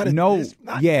 Not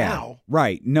now.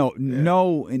 Right.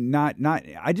 No, and not.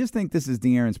 I just think this is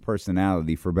De'Aaron's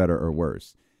personality, for better or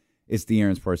worse. It's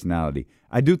De'Aaron's personality.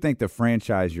 I do think the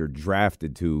franchise you're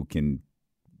drafted to can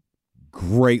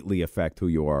greatly affect who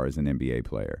you are as an NBA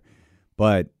player.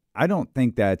 But I don't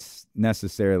think that's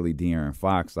necessarily De'Aaron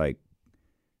Fox. Like,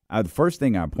 the first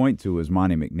thing I point to is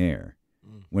Monty McNair.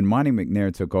 When Monty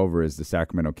McNair took over as the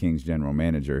Sacramento Kings general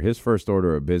manager, his first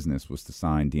order of business was to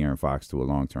sign De'Aaron Fox to a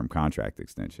long-term contract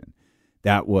extension.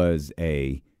 That was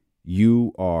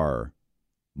you are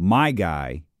my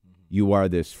guy. You are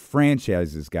this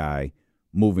franchise's guy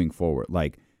moving forward.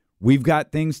 Like, we've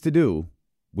got things to do.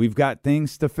 We've got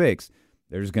things to fix.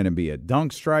 There's going to be a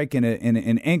dunk strike and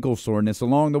an ankle soreness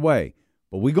along the way,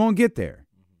 but we're going to get there.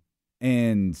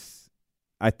 And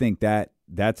I think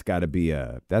that's got to be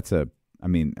I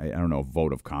don't know if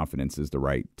vote of confidence is the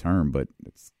right term, but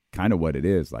it's kind of what it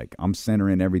is. Like, I'm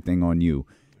centering everything on you,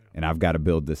 and I've got to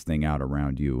build this thing out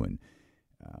around you. And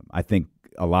I think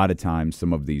a lot of times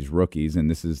some of these rookies,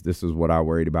 and this is what I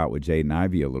worried about with Jaden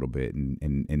Ivey a little bit,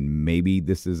 and maybe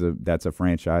that's a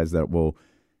franchise that will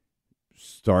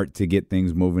start to get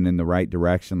things moving in the right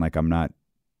direction. Like, I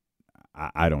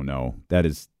don't know.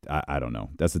 I don't know.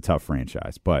 That's a tough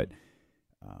franchise, but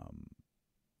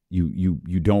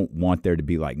you don't want there to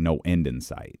be like no end in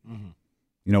sight. Mm-hmm.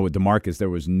 You know, with DeMarcus, there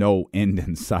was no end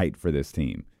in sight for this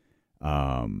team.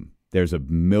 There's a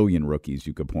million rookies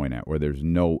you could point at where there's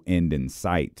no end in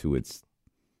sight to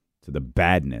the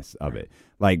badness of it.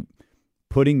 Like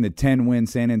putting the 10-win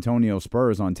San Antonio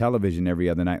Spurs on television every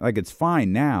other night. Like, it's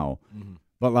fine now,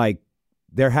 but like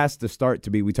there has to start to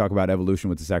be, we talk about evolution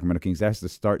with the Sacramento Kings, there has to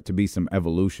start to be some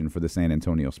evolution for the San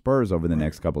Antonio Spurs over the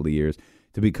next couple of years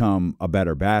to become a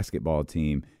better basketball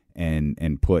team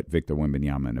and put Victor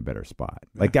Wembanyama in a better spot.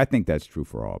 Like, I think that's true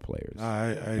for all players. I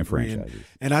and agree. franchises.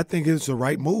 And I think it's the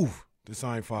right move to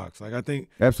sign Fox. Like, I think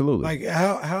absolutely. Like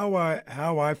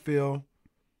how I feel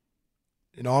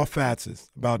in all facets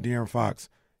about De'Aaron Fox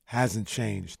hasn't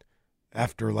changed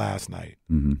after last night.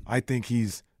 Mm-hmm. I think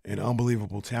he's an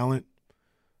unbelievable talent.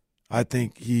 I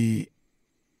think he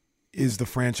is the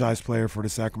franchise player for the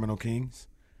Sacramento Kings.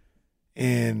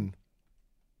 And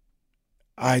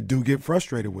I do get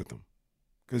frustrated with him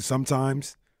because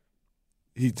sometimes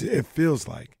it feels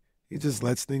like he just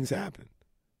lets things happen.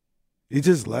 He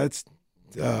just lets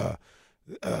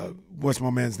what's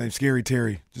my man's name? Scary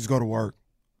Terry just go to work.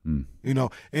 You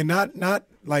know, and not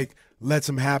like lets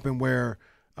him happen where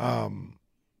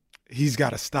he's got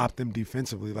to stop them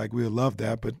defensively. Like, we would love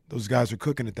that, but those guys are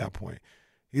cooking at that point.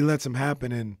 He lets them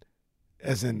happen, and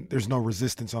as in there's no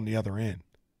resistance on the other end.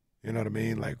 You know what I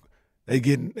mean? Like, they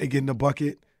get in the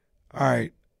bucket. All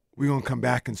right, we're going to come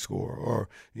back and score. Or,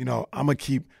 you know, I'm going to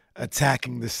keep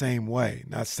attacking the same way,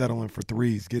 not settling for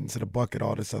threes, getting to the bucket,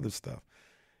 all this other stuff.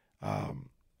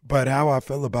 But how I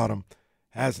feel about him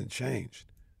hasn't changed.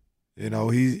 You know,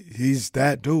 he's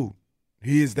that dude.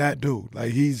 He is that dude.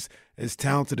 Like, he's as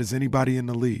talented as anybody in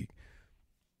the league.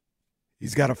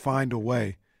 He's got to find a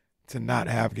way to not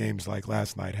have games like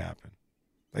last night happen.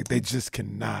 Like, they just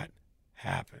cannot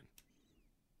happen.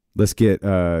 Let's get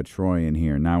Troy in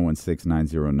here,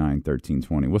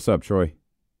 916-909-1320. What's up, Troy?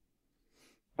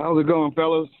 How's it going,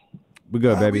 fellas? We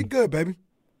good, baby. We good, baby.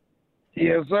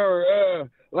 Yes, sir.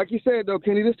 Like you said, though,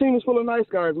 Kenny, this team is full of nice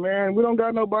guys, man. We don't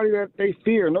got nobody that they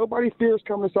fear. Nobody fears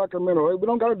coming to Sacramento. We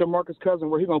don't got a DeMarcus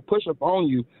Cousins where he's going to push up on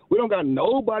you. We don't got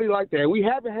nobody like that. We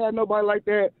haven't had nobody like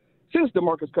that since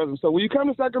DeMarcus Cousins. So when you come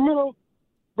to Sacramento,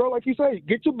 bro, like you say,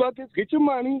 get your buckets, get your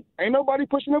money. Ain't nobody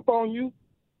pushing up on you.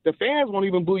 The fans won't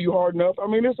even boo you hard enough. I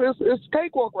mean, it's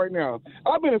cakewalk right now.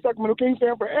 I've been a Sacramento Kings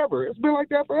fan forever. It's been like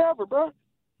that forever, bro.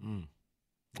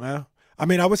 Well, I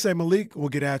mean, I would say Malik will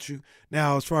get at you.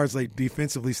 Now, as far as, like,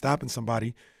 defensively stopping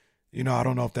somebody, you know, I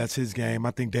don't know if that's his game.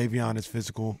 I think Davion is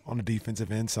physical on the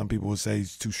defensive end. Some people would say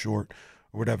he's too short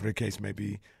or whatever the case may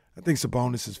be. I think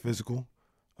Sabonis is physical.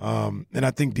 And I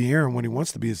think De'Aaron, when he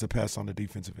wants to be, is a pest on the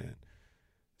defensive end.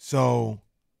 So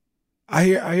I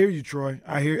hear you, Troy.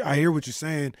 I hear what you're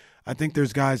saying. I think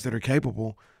there's guys that are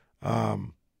capable. I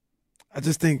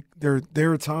just think there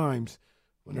are times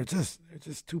when they're just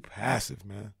too passive,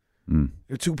 man.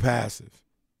 They're too passive.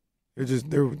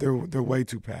 They're way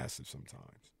too passive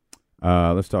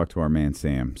sometimes. Let's talk to our man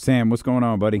Sam. Sam, what's going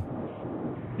on, buddy?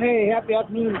 Hey, happy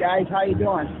afternoon, guys. How you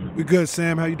doing? We good,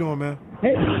 Sam. How you doing, man?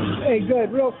 Hey,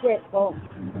 good. Real quick, well,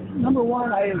 Number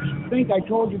one, I think I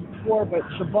told you before, but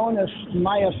Sabonis, in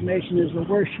my estimation, is the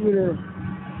worst shooter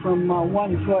from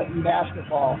 1 foot in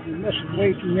basketball. He misses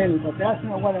way too many, but that's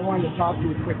not what I wanted to talk to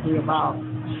you quickly about.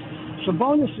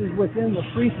 Sabonis is within the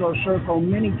free throw circle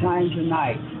many times a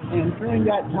night, and during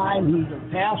that time, he either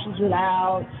passes it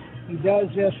out, he does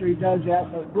this or he does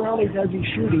that, but rarely does he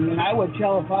shooting. And I would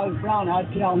tell, if I was Brown,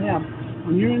 I'd tell him,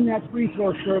 when you're in that free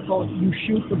throw circle, you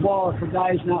shoot the ball if the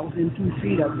guy's not within 2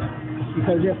 feet of you.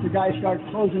 Because if the guy starts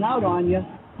closing out on you,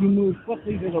 you move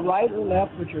quickly to the right or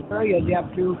left, which you're very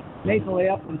adept to, make a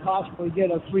layup and possibly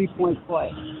get a 3-point play.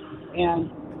 And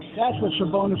that's what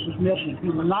Sabonis is missing. He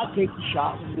will not take the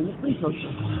shot in the free throw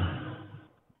circle.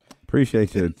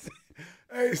 Appreciate you.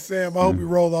 Hey, Sam, I hope you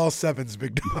roll all sevens,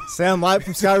 big dog. Sam Light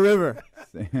from Sky River.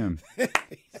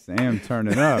 Sam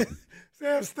turning up.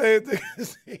 Sam stay at the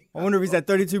I wonder if he's at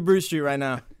 32 Bruce Street right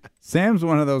now. Sam's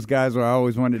one of those guys where I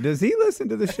always wonder, does he listen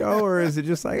to the show, or is it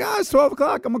just like, it's 12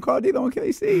 o'clock, I'm going to call D'Lo and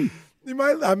KC? He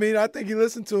might. I mean, I think he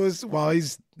listened to us while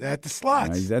he's at the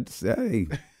slots. He's at hey.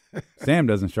 Sam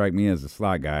doesn't strike me as a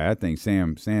slot guy. I think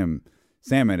Sam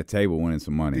at a table winning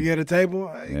some money. He had a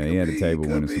table? Yeah, he had a table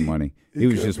winning some money. He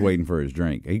was just waiting for his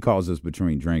drink. He calls us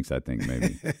between drinks, I think,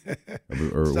 maybe.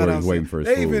 or he's waiting for his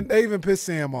food. They even pissed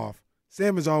Sam off.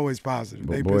 Sam is always positive.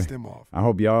 They pissed him off. I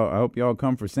hope y'all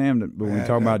come for Sam. But when we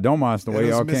talk about Domas, the way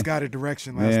y'all came. Misguided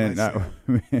direction last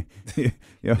night.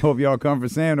 I hope y'all come for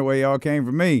Sam the way y'all came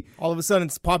for me. All of a sudden,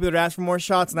 it's popular to ask for more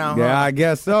shots now. Yeah, huh?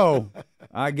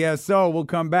 I guess so. We'll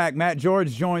come back. Matt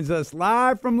George joins us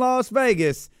live from Las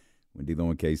Vegas when D'Lo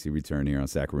and Casey return here on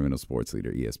Sacramento Sports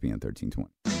Leader, ESPN 1320.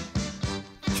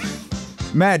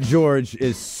 Matt George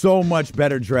is so much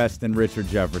better dressed than Richard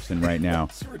Jefferson right now.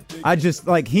 I just,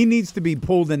 he needs to be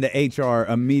pulled into HR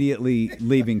immediately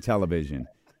leaving television.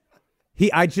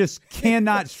 I just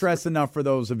cannot stress enough for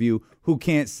those of you who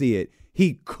can't see it.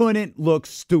 He couldn't look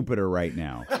stupider right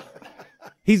now.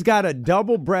 He's got a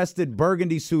double-breasted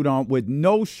burgundy suit on with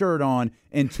no shirt on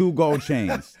and 2 gold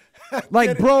chains.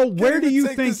 Bro, where do you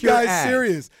think you're at?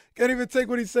 Serious. Can't even take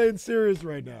what he's saying serious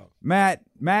right now. Matt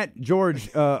George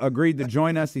agreed to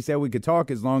join us. He said we could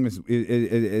talk as long as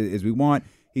we want.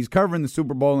 He's covering the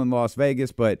Super Bowl in Las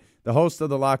Vegas, but the host of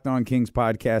the Locked On Kings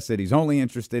podcast said he's only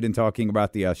interested in talking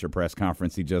about the Usher press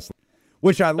conference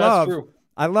which I love. That's true.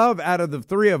 I love out of the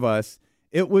 3 of us,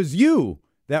 it was you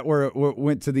that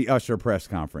went to the Usher press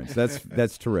conference.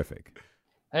 That's terrific.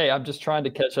 Hey, I'm just trying to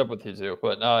catch up with you two.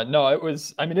 But no, it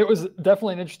was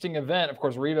definitely an interesting event. Of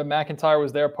course, Reba McEntire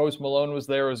was there. Post Malone was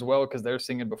there as well because they're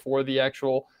singing before the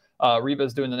actual.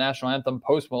 Reba's doing the national anthem.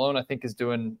 Post Malone, I think, is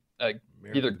doing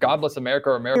either God Bless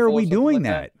America or America. Why are we doing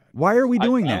that? Why are we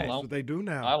doing that? That's what they do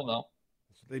now. I don't know.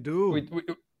 That's what they do.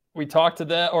 We talked to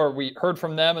them, or we heard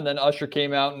from them, and then Usher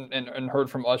came out and heard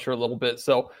from Usher a little bit.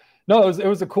 So, no, it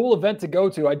was a cool event to go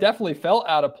to. I definitely felt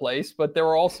out of place, but there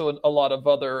were also a lot of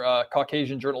other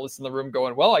Caucasian journalists in the room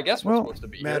going, well, I guess we're supposed to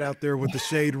be Matt here. out there with the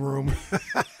shade room.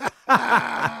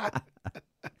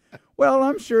 Well,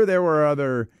 I'm sure there were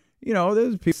other,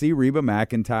 there's see Reba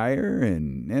McEntire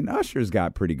and Usher's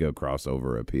got pretty good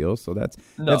crossover appeal, so that's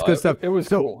good stuff. It was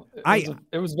cool.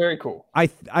 It was very cool.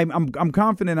 I'm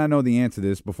confident I know the answer to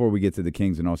this before we get to the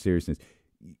Kings in all seriousness.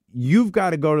 You've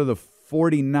got to go to the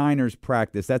 49ers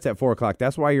practice. That's at 4 o'clock.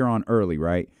 That's why you're on early,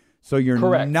 right? So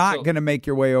you're not going to make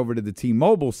your way over to the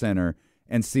T-Mobile Center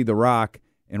and see The Rock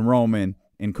and Roman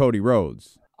and Cody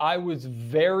Rhodes. I was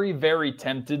very, very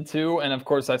tempted to, and of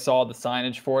course I saw the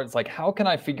signage for it. It's like, how can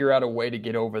I figure out a way to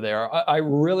get over there? I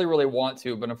really, really want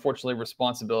to, but unfortunately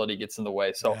responsibility gets in the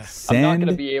way. So I'm not going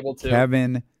to be able to.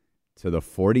 Kevin to the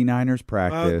 49ers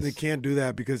practice. Well, they can't do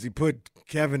that because he put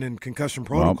Kevin in concussion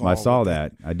protocol. Well, I saw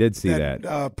that. I did see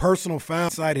that. Personal foul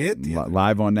side hit.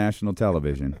 Live on national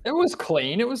television. It was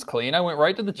clean. I went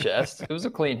right to the chest. It was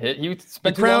a clean hit. You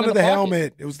spent the crown of the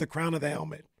helmet. It was the crown of the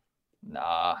helmet.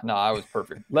 Nah, I was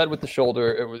perfect. Led with the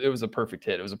shoulder. It was a perfect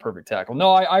hit. It was a perfect tackle.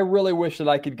 No, I really wish that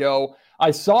I could go.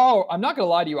 I'm not going to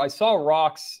lie to you. I saw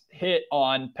Rock's hit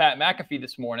on Pat McAfee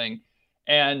this morning,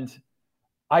 and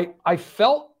I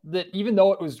felt that even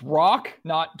though it was Rock,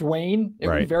 not Dwayne, it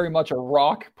was very much a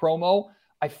Rock promo.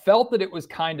 I felt that it was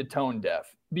kind of tone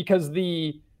deaf because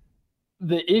the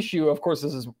issue, of course,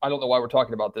 I don't know why we're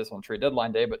talking about this on trade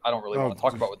deadline day, but I don't really want to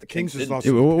talk about what the Kings did.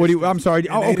 I'm sorry.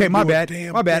 Oh, okay, my bad.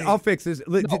 I'll fix this.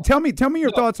 No. Tell me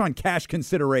your thoughts on cash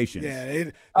considerations. Yeah,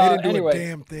 they didn't do a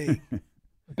damn thing.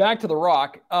 Back to The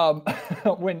Rock.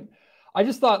 When I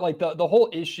just thought like the whole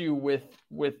issue with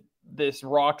this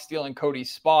Rock stealing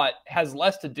Cody's spot has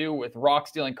less to do with Rock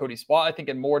stealing Cody's spot, I think,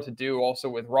 and more to do also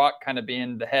with Rock kind of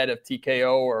being the head of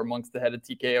TKO or amongst the head of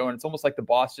TKO. And it's almost like the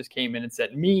boss just came in and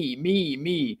said,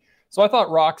 me. So I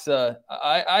thought Rock's,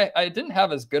 I didn't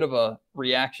have as good of a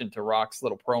reaction to Rock's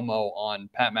little promo on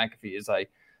Pat McAfee as I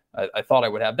thought I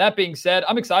would have. That being said,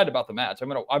 I'm excited about the match.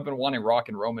 I've been wanting Rock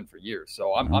and Roman for years,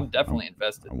 so I'm definitely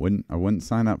invested. I wouldn't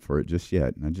sign up for it just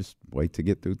yet. I just wait to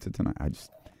get through to tonight.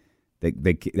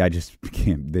 They just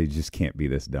can't be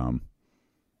this dumb.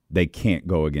 They can't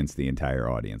go against the entire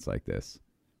audience like this.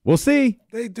 We'll see.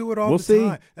 They do it all the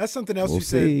time. That's something else you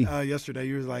said yesterday.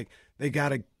 You were like, they got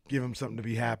to give him something to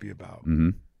be happy about. Mm-hmm.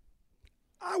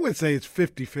 I would say it's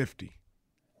 50-50.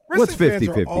 What's 50-50? Fans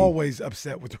are always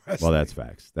upset with wrestling. Well, that's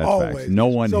facts. That's always. facts. No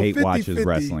one so watches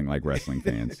wrestling like wrestling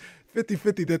fans.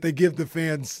 50-50 that they give the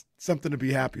fans something to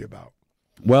be happy about.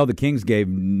 Well, the Kings gave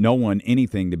no one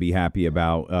anything to be happy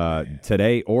about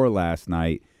today or last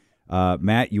night.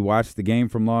 Matt, you watched the game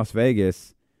from Las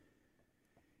Vegas.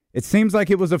 It seems like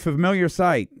it was a familiar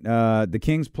sight. The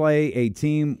Kings play a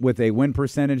team with a win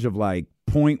percentage of like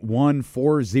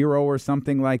 .140 or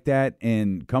something like that,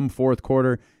 and come fourth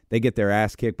quarter, they get their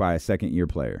ass kicked by a second-year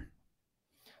player.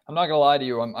 I'm not going to lie to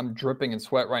you. I'm dripping in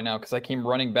sweat right now because I came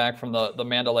running back from the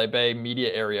Mandalay Bay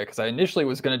media area because I initially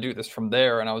was going to do this from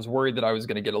there, and I was worried that I was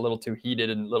going to get a little too heated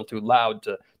and a little too loud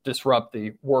to disrupt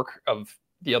the work of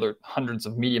the other hundreds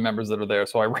of media members that are there.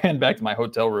 So I ran back to my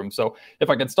hotel room. So if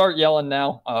I can start yelling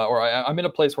now, or I'm in a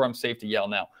place where I'm safe to yell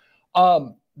now,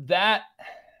 that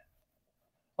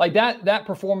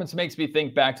performance makes me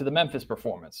think back to the Memphis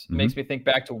performance. It makes me think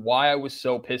back to why I was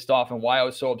so pissed off and why I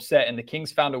was so upset. And the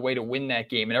Kings found a way to win that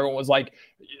game. And everyone was like,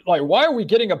 why are we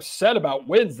getting upset about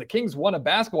wins? The Kings won a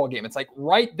basketball game. It's like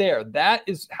right there. That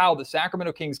is how the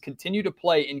Sacramento Kings continue to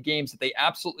play in games that they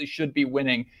absolutely should be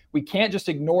winning. We can't just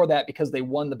ignore that because they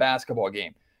won the basketball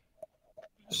game.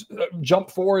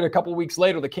 Jump forward a couple weeks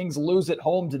later, the Kings lose at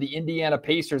home to the Indiana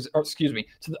Pacers,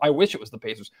 I wish it was the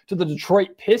Pacers, to the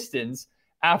Detroit Pistons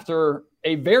after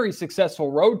a very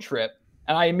successful road trip.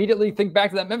 And I immediately think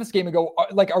back to that Memphis game and go,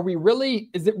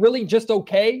 is it really just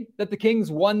okay that the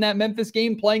Kings won that Memphis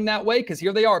game playing that way? Because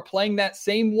here they are playing that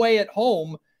same way at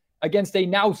home against a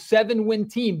now 7-win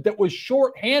team that was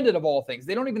shorthanded of all things.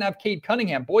 They don't even have Cade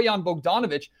Cunningham. Bojan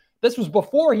Bogdanovic, this was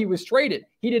before he was traded.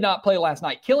 He did not play last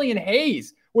night. Killian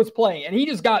Hayes was playing, and he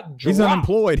just got dropped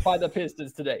unemployed by the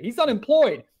Pistons today. He's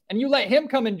unemployed. And you let him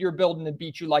come into your building and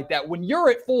beat you like that when you're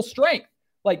at full strength.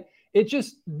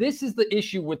 This is the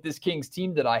issue with this Kings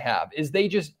team that I have, is they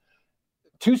just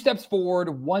 2 steps forward,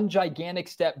 1 gigantic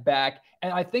step back.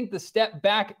 And I think the step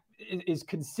back is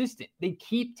consistent. They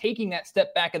keep taking that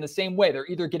step back in the same way. They're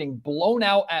either getting blown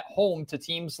out at home to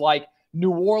teams like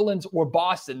New Orleans or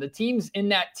Boston, the teams in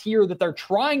that tier that they're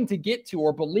trying to get to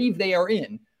or believe they are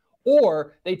in,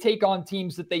 or they take on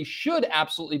teams that they should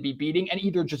absolutely be beating and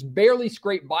either just barely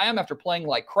scrape by them after playing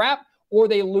like crap, or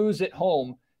they lose at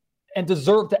home and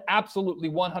deserve to absolutely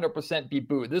 100% be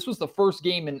booed. This was the first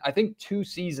game in, I think, 2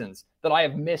 seasons that I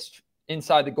have missed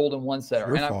inside the Golden One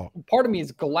Center. And part of me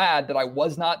is glad that I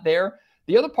was not there.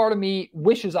 The other part of me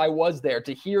wishes I was there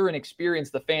to hear and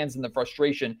experience the fans and the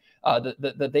frustration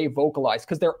that they vocalize,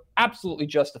 because they're absolutely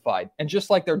justified. And just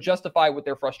like they're justified with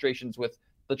their frustrations with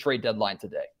the trade deadline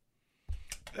today.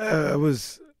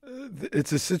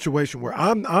 It's a situation where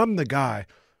I'm the guy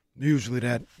usually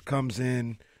that comes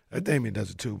in. Damian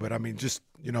does it too, but I mean, just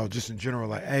in general,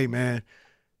 like, hey man,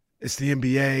 it's the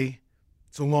NBA.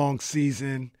 It's a long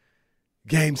season.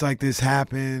 Games like this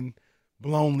happen.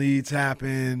 Blown leads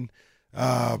happen.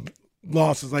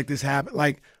 Losses like this happen.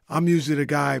 Like, I'm usually the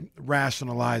guy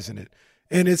rationalizing it,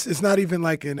 and it's not even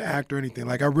like an act or anything.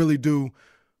 Like, I really do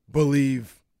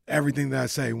believe everything that I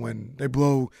say when they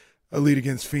blow a lead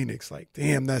against Phoenix. Like,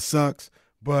 damn, that sucks,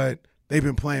 but they've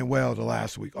been playing well the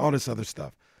last week. All this other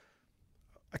stuff.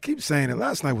 I keep saying it.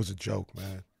 Last night was a joke,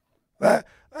 man.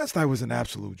 Last night was an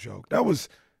absolute joke. That was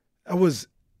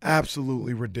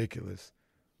absolutely ridiculous.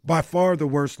 By far the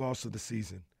worst loss of the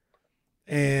season.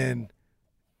 And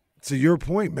to your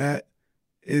point, Matt,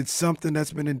 it's something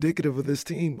that's been indicative of this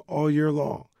team all year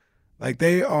long. Like,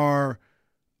 they are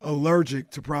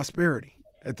allergic to prosperity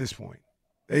at this point.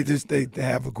 They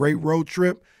have a great road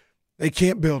trip. They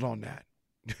can't build on that.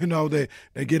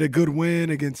 They get a good win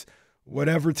against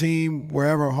whatever team,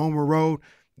 wherever, home or road,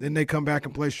 then they come back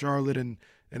and play Charlotte and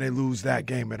they lose that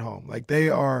game at home. Like, they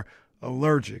are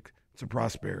allergic to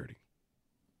prosperity.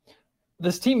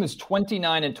 This team is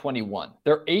 29-21.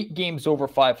 They're 8 games over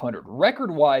 500.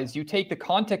 Record-wise, you take the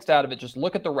context out of it, just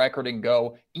look at the record and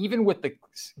go, even with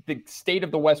the state of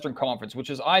the Western Conference,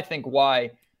 which is, I think, why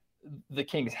the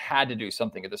Kings had to do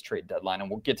something at this trade deadline, and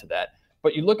we'll get to that.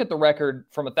 But you look at the record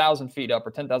from 1,000 feet up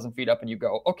or 10,000 feet up and you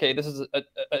go, okay, this is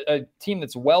a team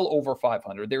that's well over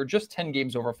 500. They were just 10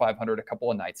 games over 500 a couple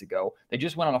of nights ago. They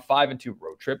just went on a 5-2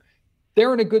 road trip.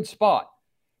 They're in a good spot.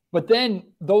 But then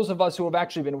those of us who have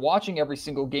actually been watching every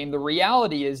single game, the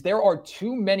reality is there are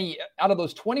too many, out of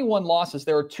those 21 losses,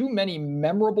 there are too many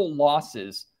memorable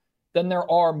losses than there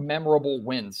are memorable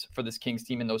wins for this Kings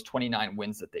team in those 29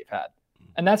 wins that they've had.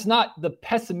 And that's not the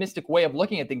pessimistic way of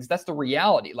looking at things. That's the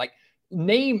reality. Like,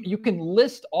 you can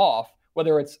list off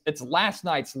whether it's last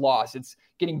night's loss, it's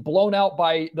getting blown out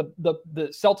by the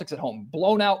Celtics at home,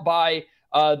 blown out by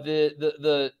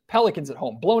the Pelicans at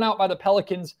home, blown out by the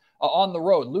Pelicans on the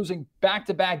road, losing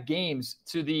back-to-back games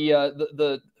to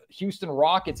the Houston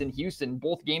Rockets in Houston.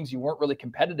 Both games you weren't really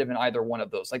competitive in either one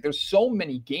of those. Like, there's so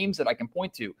many games that I can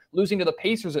point to. Losing to the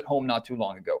Pacers at home not too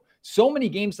long ago. So many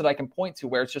games that I can point to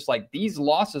where it's just like these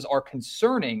losses are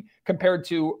concerning compared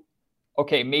to,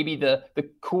 okay, maybe the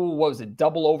cool, what was it,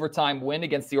 double overtime win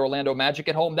against the Orlando Magic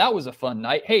at home. That was a fun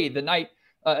night. Hey, the night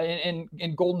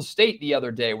in Golden State the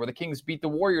other day where the Kings beat the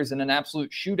Warriors in an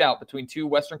absolute shootout between two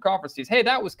Western Conference teams. Hey,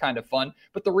 that was kind of fun.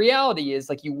 But the reality is,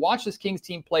 like, you watch this Kings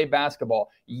team play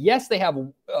basketball. Yes, they have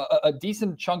a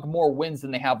decent chunk more wins than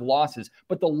they have losses,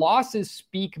 but the losses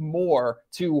speak more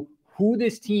to who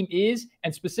this team is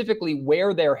and specifically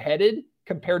where they're headed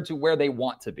compared to where they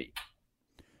want to be.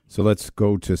 So let's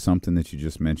go to something that you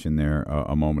just mentioned there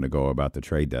a moment ago about the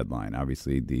trade deadline.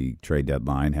 Obviously, the trade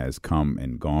deadline has come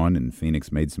and gone, and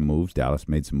Phoenix made some moves. Dallas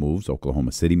made some moves.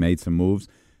 Oklahoma City made some moves.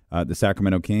 The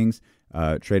Sacramento Kings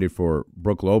traded for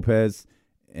Brook Lopez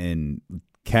and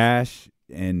cash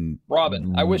and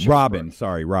Robin. Robin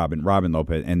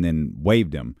Lopez, and then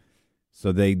waived him.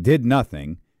 So they did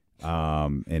nothing,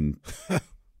 and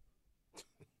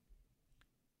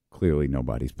clearly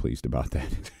nobody's pleased about that.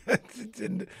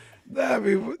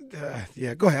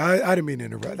 Yeah, go ahead. I didn't mean to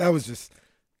interrupt. That was just,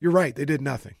 you're right. They did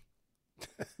nothing.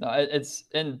 No,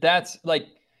 that's like,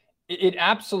 it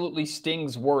absolutely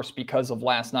stings worse because of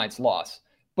last night's loss.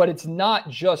 But it's not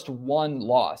just one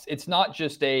loss. It's not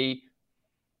just a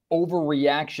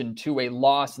overreaction to a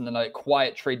loss and then a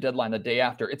quiet trade deadline the day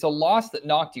after. It's a loss that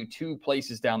knocked you 2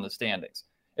 places down the standings.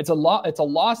 It's a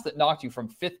loss that knocked you from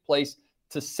 5th place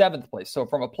to 7th place. So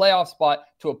from a playoff spot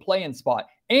to a play-in spot.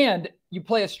 And you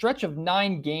play a stretch of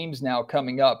 9 games now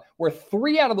coming up where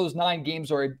 3 out of those 9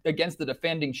 games are against the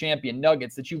defending champion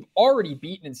Nuggets that you've already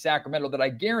beaten in Sacramento that I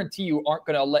guarantee you aren't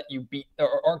going to let you beat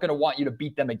or aren't going to want you to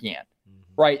beat them again.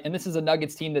 Right. And this is a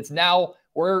Nuggets team that's now,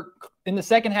 we're in the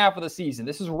second half of the season.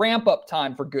 This is ramp up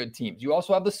time for good teams. You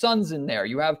also have the Suns in there.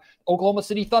 You have Oklahoma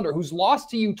City Thunder, who's lost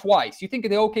to you twice. You think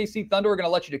the OKC Thunder are going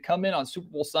to let you to come in on Super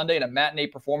Bowl Sunday in a matinee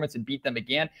performance and beat them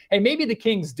again? Hey, maybe the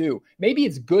Kings do. Maybe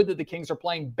it's good that the Kings are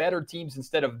playing better teams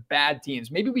instead of bad teams.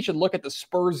 Maybe we should look at the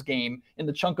Spurs game in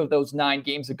the chunk of those 9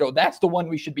 games ago. That's the one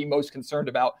we should be most concerned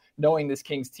about, knowing this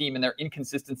Kings team and their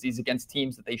inconsistencies against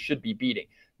teams that they should be beating.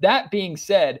 That being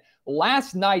said,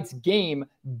 last night's game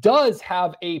does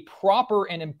have a proper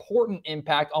and important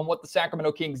impact on what the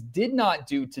Sacramento Kings did not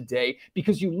do today,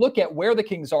 because you look at where the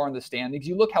Kings are in the standings,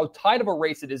 you look how tight of a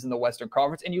race it is in the Western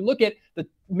Conference, and you look at the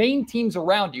main teams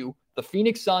around you, the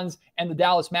Phoenix Suns and the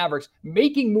Dallas Mavericks,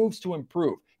 making moves to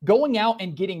improve, going out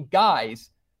and getting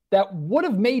guys that would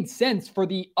have made sense for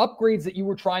the upgrades that you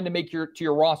were trying to make to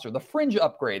your roster, the fringe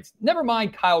upgrades. Never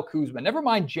mind Kyle Kuzma, never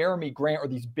mind Jeremy Grant or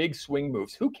these big swing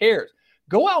moves. Who cares?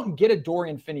 Go out and get a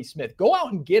Dorian Finney-Smith. Go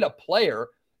out and get a player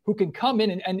who can come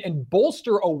in and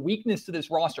bolster a weakness to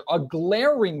this roster, a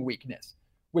glaring weakness,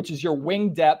 which is your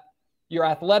wing depth, your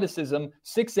athleticism,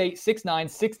 6'8", 6'9",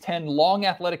 6'10", long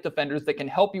athletic defenders that can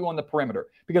help you on the perimeter.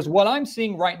 Because what I'm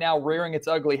seeing right now rearing its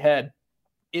ugly head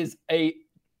is a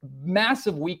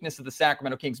massive weakness of the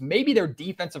Sacramento Kings. Maybe their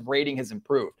defensive rating has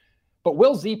improved, but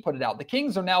Will Z put it out. The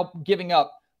Kings are now giving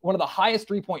up one of the highest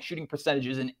three-point shooting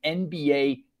percentages in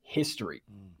NBA history.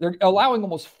 They're allowing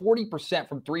almost 40%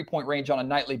 from three-point range on a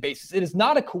nightly basis. It is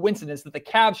not a coincidence that the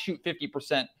Cavs shoot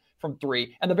 50% from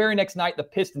 3, and the very next night, the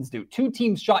Pistons do. 2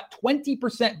 teams shot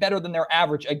 20% better than their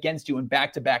average against you in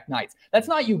back-to-back nights. That's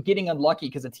not you getting unlucky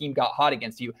because a team got hot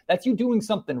against you. That's you doing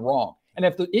something wrong. And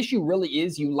if the issue really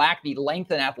is you lack the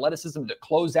length and athleticism to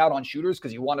close out on shooters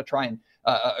because you want to try and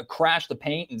crash the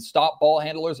paint and stop ball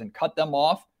handlers and cut them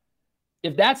off,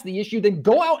 if that's the issue, then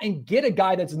go out and get a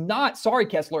guy that's not, sorry,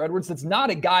 Kessler Edwards, that's not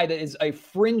a guy that is a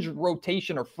fringe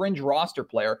rotation or fringe roster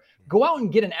player. Go out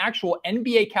and get an actual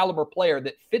NBA caliber player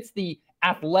that fits the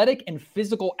athletic and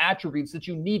physical attributes that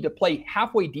you need to play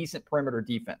halfway decent perimeter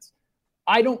defense.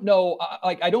 I don't know,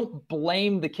 I don't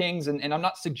blame the Kings, and I'm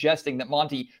not suggesting that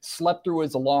Monty slept through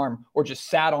his alarm or just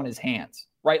sat on his hands,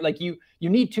 right? Like you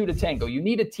need 2 to tango. You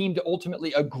need a team to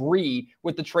ultimately agree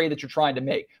with the trade that you're trying to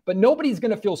make. But nobody's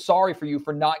going to feel sorry for you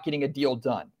for not getting a deal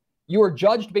done. You are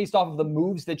judged based off of the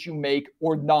moves that you make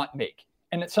or not make.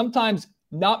 And sometimes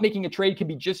not making a trade can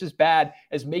be just as bad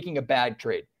as making a bad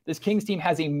trade. This Kings team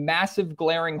has a massive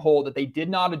glaring hole that they did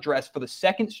not address for the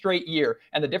second straight year.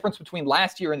 And the difference between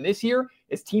last year and this year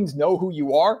is teams know who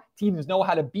you are, teams know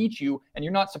how to beat you, and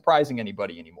you're not surprising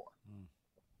anybody anymore.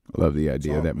 I love the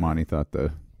idea that Monty thought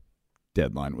the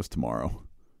deadline was tomorrow.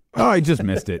 Oh, he just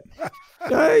missed it.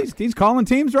 He's calling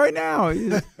teams right now.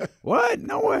 What?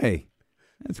 No way.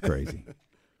 That's crazy.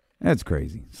 That's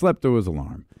crazy. Slept through his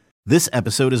alarm. This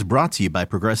episode is brought to you by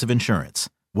Progressive Insurance.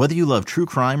 Whether you love true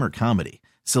crime or comedy,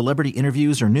 celebrity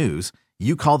interviews or news,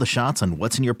 you call the shots on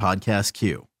what's in your podcast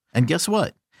queue. And guess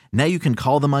what? Now you can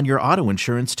call them on your auto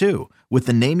insurance too with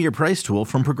the Name Your Price tool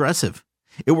from Progressive.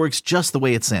 It works just the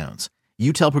way it sounds.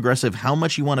 You tell Progressive how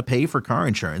much you want to pay for car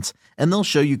insurance, and they'll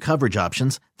show you coverage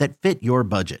options that fit your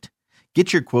budget.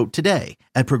 Get your quote today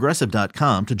at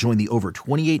Progressive.com to join the over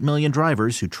 28 million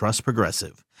drivers who trust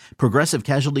Progressive. Progressive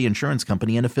Casualty Insurance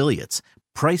Company and Affiliates.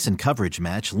 Price and coverage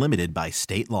match limited by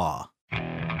state law.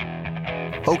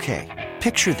 Okay,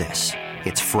 picture this.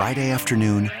 It's Friday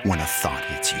afternoon when a thought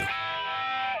hits you.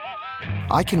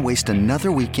 I can waste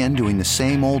another weekend doing the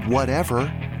same old whatever,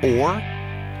 or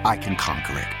I can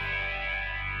conquer it.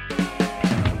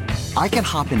 I can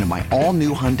hop into my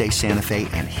all-new Hyundai Santa Fe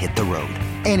and hit the road.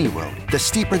 Any road. The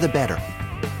steeper, the better.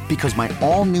 Because my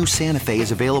all-new Santa Fe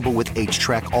is available with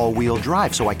H-Track all-wheel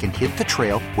drive, so I can hit the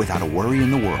trail without a worry in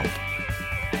the world.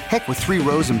 Heck, with 3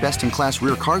 rows and best-in-class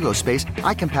rear cargo space,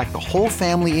 I can pack the whole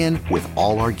family in with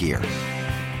all our gear.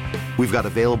 We've got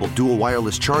available dual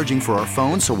wireless charging for our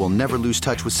phones, so we'll never lose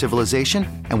touch with civilization,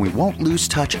 and we won't lose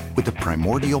touch with the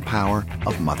primordial power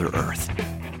of Mother Earth.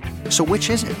 So which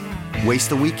is it? Waste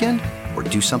the weekend or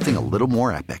do something a little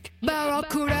more epic?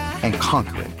 And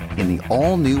conquer it in the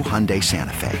all-new Hyundai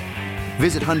Santa Fe.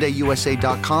 Visit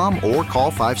HyundaiUSA.com or call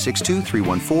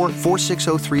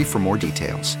 562-314-4603 for more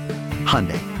details.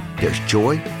 Hyundai, there's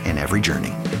joy in every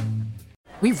journey.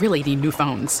 We really need new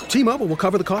phones. T-Mobile will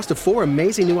cover the cost of 4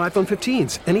 amazing new iPhone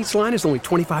 15s, and each line is only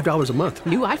 $25 a month.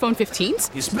 New iPhone 15s?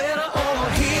 It's better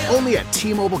over here. Only at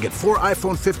T-Mobile, get 4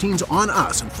 iPhone 15s on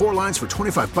us and 4 lines for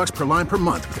 $25 per line per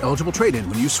month with eligible trade-in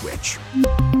when you switch.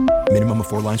 Minimum of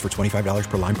 4 lines for $25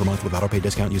 per line per month with autopay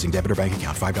discount using debit or bank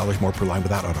account. $5 more per line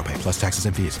without autopay, plus taxes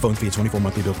and fees. Phone fee at 24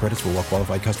 monthly bill credits for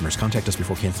well-qualified customers. Contact us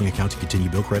before canceling account to continue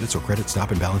bill credits or credit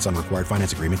stop and balance on required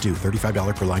finance agreement due.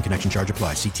 $35 per line connection charge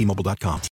applies. See T-Mobile.com.